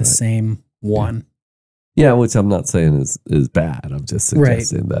part of the same one. Yeah, which I'm not saying is bad. I'm just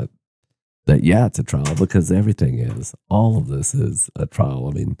suggesting that it's a trial, because everything is. All of this is a trial.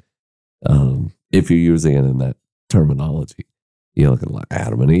 I mean, if you're using it in that terminology, you look at like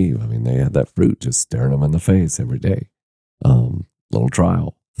Adam and Eve. I mean, they had that fruit just staring them in the face every day. Little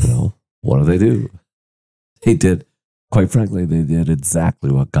trial, What do? They did, quite frankly, they did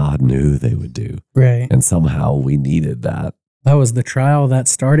exactly what God knew they would do. Right. And somehow we needed that. That was the trial that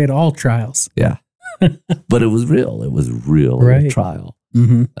started all trials. Yeah. But it was real. It was a trial.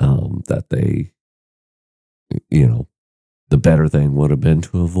 Mm-hmm. That they, the better thing would have been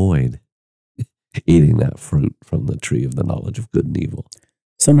to avoid eating that fruit from the tree of the knowledge of good and evil.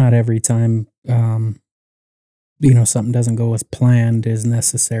 So not every time, something doesn't go as planned is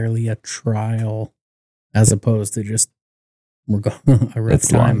necessarily a trial, as opposed to just we're going a rough it's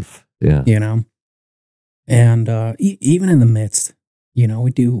time. Life. Yeah. And even in the midst, we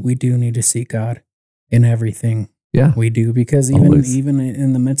do need to seek God in everything. Yeah, we do, because even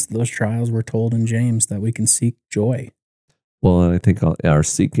in the midst of those trials, we're told in James that we can seek joy. Well, and I think our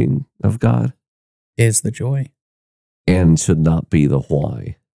seeking of God is the joy, and should not be the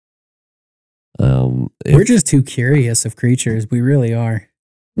why. We're just too curious of creatures. We really are.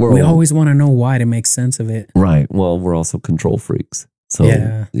 we're we always want to know why to make sense of it. right. Well, we're also control freaks. So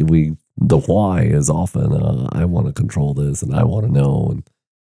Yeah. the why is often, I want to control this and I want to know. And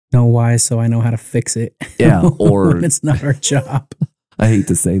Know why, so I know how to fix it. yeah, or when it's not our job. I hate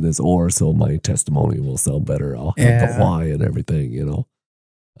to say this, or so my testimony will sound better. I'll have the why and everything, in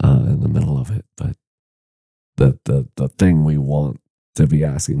the middle of it. But the thing we want to be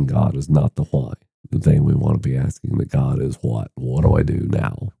asking God is not the why. The thing we want to be asking the God is what? What do I do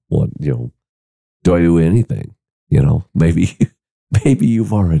now? What, do I do anything? Maybe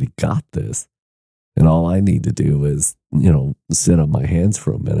you've already got this. And all I need to do is, sit on my hands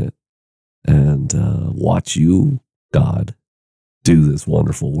for a minute and watch you, God, do this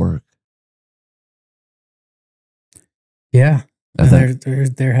wonderful work. Yeah.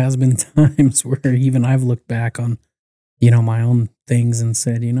 There has been times where even I've looked back on, my own things and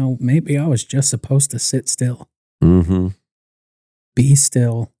said, maybe I was just supposed to sit still, be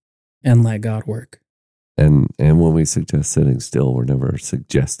still, and let God work. And when we suggest sitting still, we're never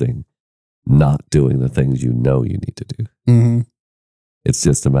suggesting not doing the things you need to do. Mm-hmm. It's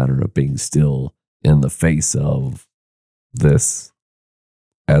just a matter of being still in the face of this,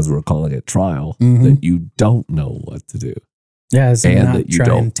 as we're calling it, trial, that you don't know what to do. Yeah, as and not that you try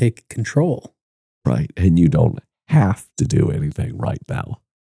don't and take control. Right. And you don't have to do anything right now.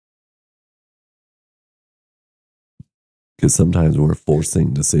 Because sometimes we're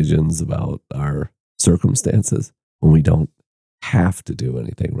forcing decisions about our circumstances when we don't have to do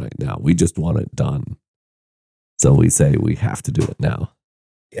anything right now. We just want it done. So we say we have to do it now.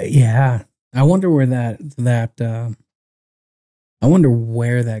 Yeah. I wonder where that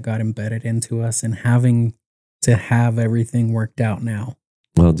got embedded into us and having to have everything worked out now.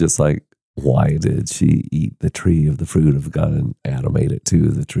 Well, just like, why did she eat the tree of the fruit of God, and Adam ate it too,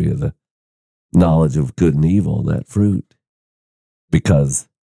 the tree of the knowledge of good and evil, that fruit? Because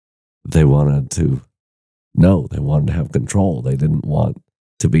they wanted to know, they wanted to have control. They didn't want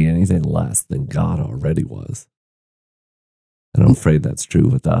to be anything less than God already was. And I'm afraid that's true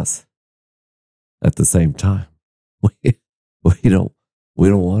with us. At the same time, we don't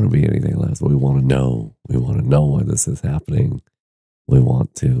want to be anything less. We want to know. We want to know why this is happening. We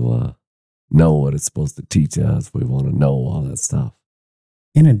want to know what it's supposed to teach us. We want to know all that stuff.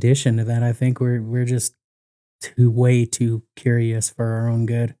 In addition to that, I think we're just way too curious for our own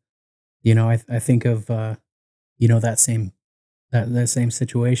good. I think of that same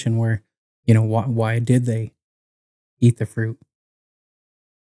situation where why did they eat the fruit?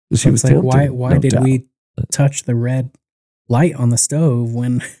 She was like, tempted, why did we touch the red light on the stove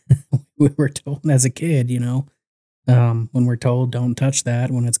when we were told as a kid, when we're told don't touch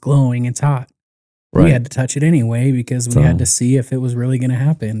that, when it's glowing, it's hot. Right. We had to touch it anyway because we had to see if it was really going to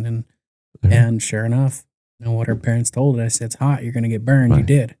happen. And sure enough, what our parents told us, it's hot, you're going to get burned. Right. You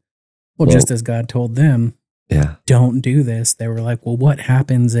did. Well, just as God told them, don't do this. They were like, well, what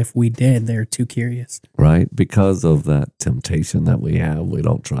happens if we did? They're too curious. Right. Because of that temptation that we have, we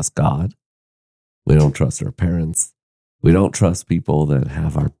don't trust God. We don't trust our parents. We don't trust people that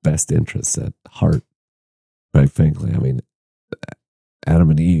have our best interests at heart. Right, frankly. I mean, Adam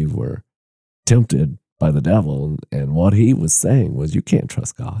and Eve were tempted by the devil, and what he was saying was, you can't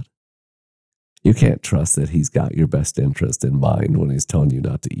trust God. You can't trust that he's got your best interest in mind when he's telling you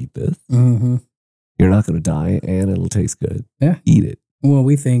not to eat this. Mm-hmm. You're not going to die, and it'll taste good. Yeah. Eat it. Well,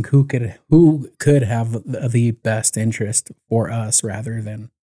 we think who could have the best interest for us rather than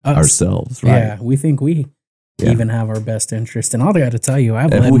us. Ourselves, right? Yeah, we think we even have our best interest. And I got to tell you,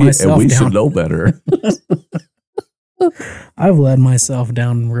 I've led myself and we down. should know better. I've led myself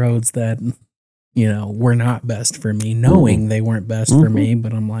down roads that, were not best for me, knowing they weren't best for me.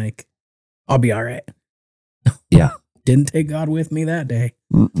 But I'm like, I'll be all right. Yeah. Didn't take God with me that day.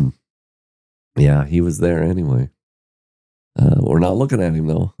 Mm-mm. Yeah, he was there anyway. We're not looking at him,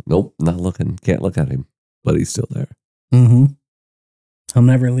 though. Nope, not looking. Can't look at him. But he's still there. Mm-hmm. He'll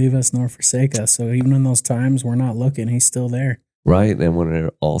never leave us nor forsake us. So even in those times we're not looking, he's still there. Right, and when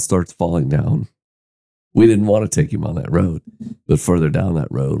it all starts falling down, we didn't want to take him on that road. But further down that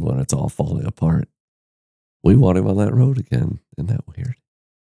road, when it's all falling apart, we want him on that road again. Isn't that weird?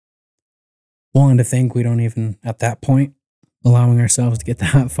 Wanting to think we don't even, at that point, allowing ourselves to get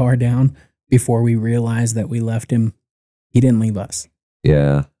that far down before we realize that we left him. He didn't leave us.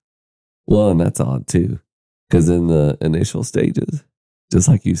 Yeah. Well, and that's odd too. Because in the initial stages, just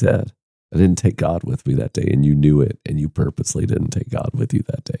like you said, I didn't take God with me that day, and you knew it, and you purposely didn't take God with you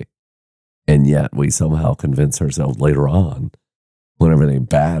that day. And yet we somehow convince ourselves later on, when everything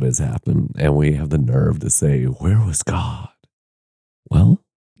bad has happened, and we have the nerve to say, where was God? Well,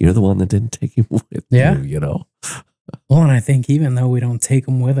 you're the one that didn't take him with you, Well, and I think even though we don't take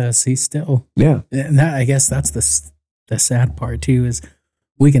him with us, he's still, Yeah. and that, I guess that's the sad part too, is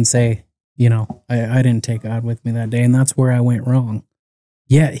we can say, I didn't take God with me that day, and that's where I went wrong.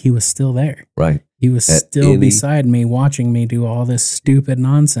 Yet he was still there. Right. He was At still any- beside me, watching me do all this stupid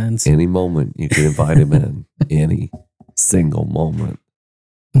nonsense. Any moment you can invite him in. Any single moment.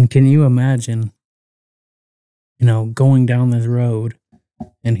 And can you imagine, going down this road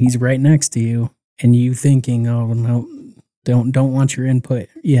and he's right next to you and you thinking, oh no, don't want your input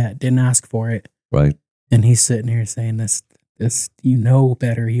yet, didn't ask for it. Right. And he's sitting here saying this, you know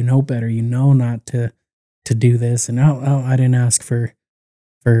better, not to do this. And oh, I didn't ask for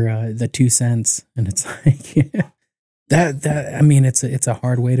the 2 cents. And it's like, it's a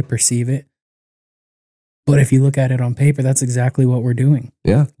hard way to perceive it. But if you look at it on paper, that's exactly what we're doing.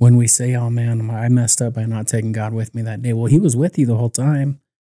 Yeah. When we say, oh man, I messed up by not taking God with me that day. Well, he was with you the whole time.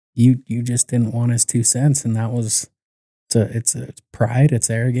 You just didn't want his 2 cents. And that was, it's pride, it's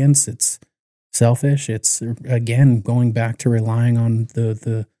arrogance, it's selfish. It's, again, going back to relying on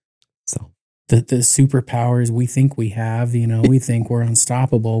the superpowers we think we have. We think we're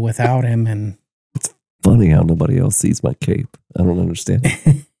unstoppable without him. And Funny how nobody else sees my cape. I don't understand.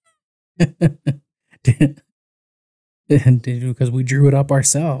 Because we drew it up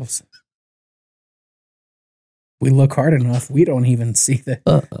ourselves. We look hard enough, we don't even see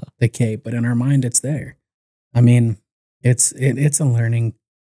the cape, but in our mind, it's there. I mean, it's a learning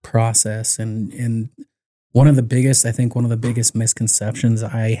process, and one of the biggest misconceptions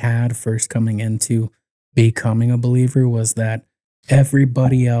I had first coming into becoming a believer was that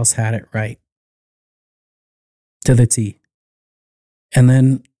everybody else had it right to the T, and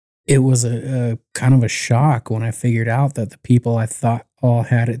then it was a kind of a shock when I figured out that the people I thought all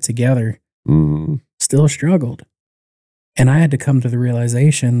had it together still struggled. And I had to come to the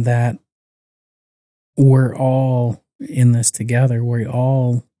realization that we're all in this together. We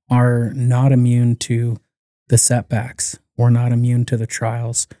all are not immune to the setbacks. We're not immune to the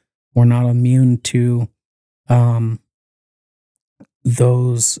trials. We're not immune to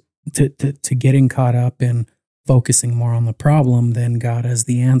those, to getting caught up in focusing more on the problem than God as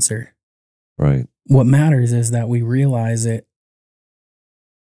the answer. Right. What matters is that we realize it,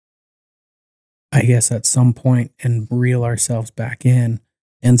 I guess, at some point, and reel ourselves back in.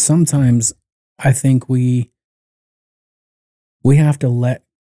 And sometimes I think we have to let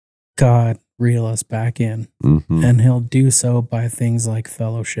God reel us back in. Mm-hmm. And he'll do so by things like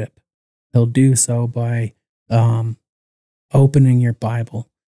fellowship. He'll do so by opening your Bible.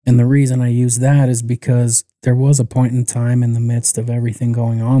 And the reason I use that is because there was a point in time in the midst of everything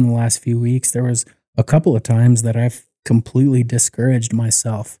going on the last few weeks, there was a couple of times that I've completely discouraged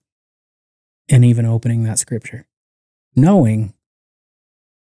myself in even opening that scripture. Knowing,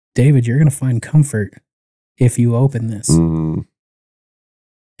 David, you're going to find comfort if you open this. Mm.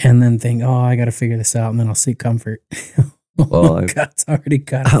 And then think, oh, I got to figure this out, and then I'll seek comfort. Well, God's already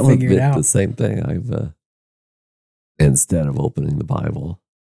got to I'll figure it admit out. the same thing. I've instead of opening the Bible,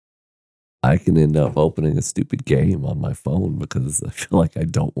 I can end up opening a stupid game on my phone because I feel like I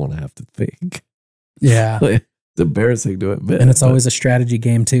don't want to have to think. Yeah. It's embarrassing to admit. And it's always a strategy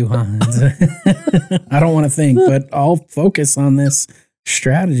game too, huh? I don't want to think, but I'll focus on this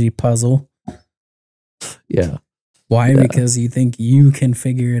strategy puzzle. Yeah. Why? Yeah. Because you think you can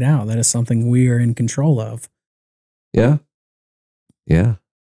figure it out. That is something we are in control of. Yeah. Yeah.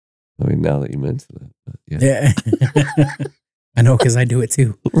 I mean, now that you mention it. But yeah. Yeah. I know, because I do it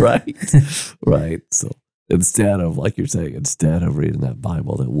too. Right. Right. So instead of, like you're saying, instead of reading that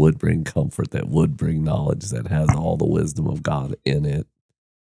Bible that would bring comfort, that would bring knowledge, that has all the wisdom of God in it,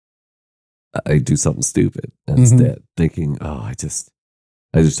 I do something stupid instead, thinking, oh, I just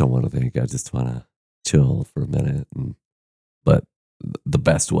don't want to think. I just want to chill for a minute. But the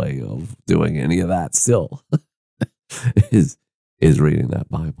best way of doing any of that still is reading that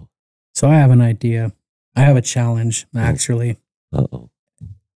Bible. So I have an idea. I have a challenge, actually. Uh-oh.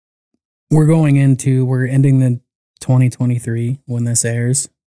 We're ending the 2023 when this airs.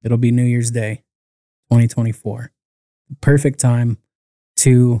 It'll be New Year's Day, 2024. Perfect time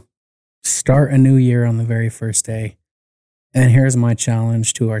to start a new year on the very first day. And here's my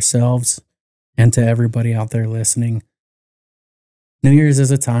challenge to ourselves and to everybody out there listening. New Year's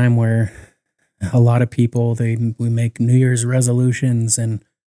is a time where a lot of people, we make New Year's resolutions, and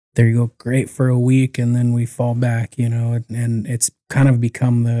there you go, great for a week, and then we fall back, and it's kind of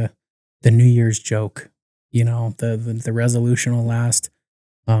become the New Year's joke. The resolution will last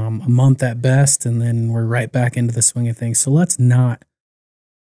a month at best, and then we're right back into the swing of things. So let's not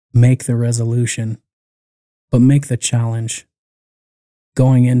make the resolution, but make the challenge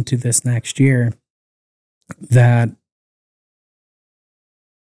going into this next year that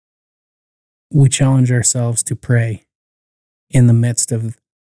we challenge ourselves to pray in the midst of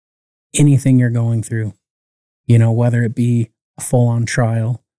anything you're going through, whether it be a full-on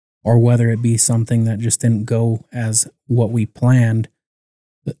trial or whether it be something that just didn't go as what we planned.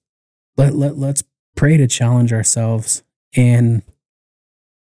 Let's pray to challenge ourselves in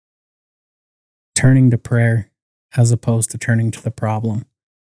turning to prayer as opposed to turning to the problem,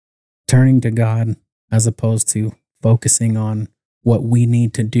 turning to God as opposed to focusing on what we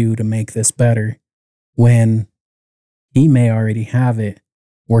need to do to make this better when He may already have it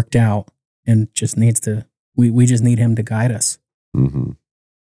worked out and just needs to, we just need Him to guide us. Mm-hmm.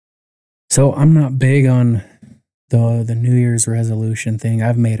 So I'm not big on the New Year's resolution thing.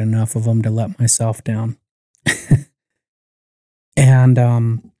 I've made enough of them to let myself down. And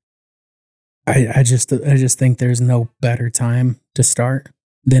I just think there's no better time to start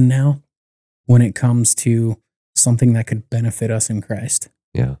than now when it comes to something that could benefit us in Christ.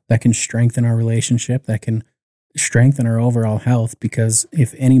 Yeah. That can strengthen our relationship, that can strengthen our overall health, because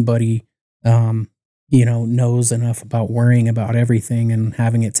if anybody knows enough about worrying about everything and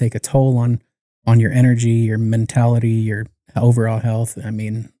having it take a toll on your energy, your mentality, your overall health, I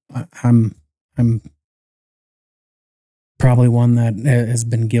mean, I'm probably one that has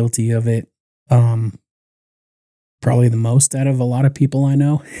been guilty of it probably the most out of a lot of people I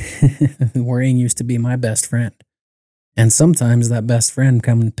know. Worrying used to be my best friend. And sometimes that best friend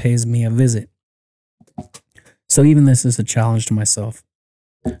comes and pays me a visit. So even this is a challenge to myself.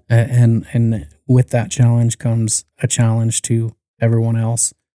 And with that challenge comes a challenge to everyone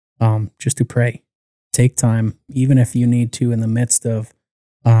else, just to pray. Take time, even if you need to, in the midst of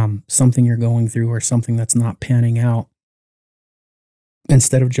something you're going through or something that's not panning out.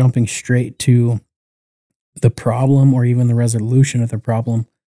 Instead of jumping straight to the problem or even the resolution of the problem,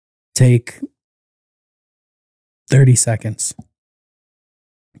 take 30 seconds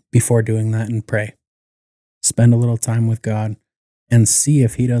before doing that and pray. Spend a little time with God and see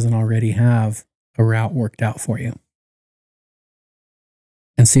if He doesn't already have a route worked out for you.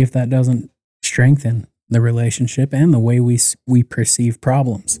 And see if that doesn't strengthen the relationship and the way we perceive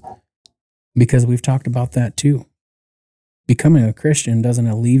problems. Because we've talked about that too. Becoming a Christian doesn't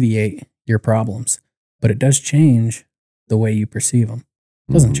alleviate your problems, but it does change the way you perceive them.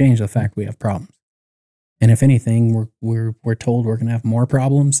 It doesn't change the fact we have problems. And if anything, we're told we're going to have more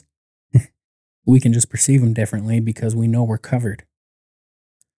problems. We can just perceive them differently because we know we're covered.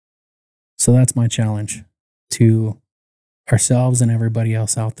 So that's my challenge to ourselves and everybody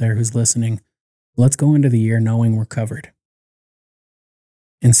else out there who's listening. Let's go into the year knowing we're covered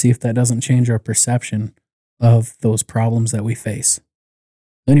and see if that doesn't change our perception of those problems that we face.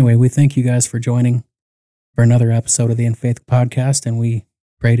 Anyway, we thank you guys for joining for another episode of the In Faith Podcast, and we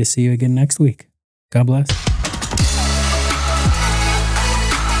pray to see you again next week. God bless.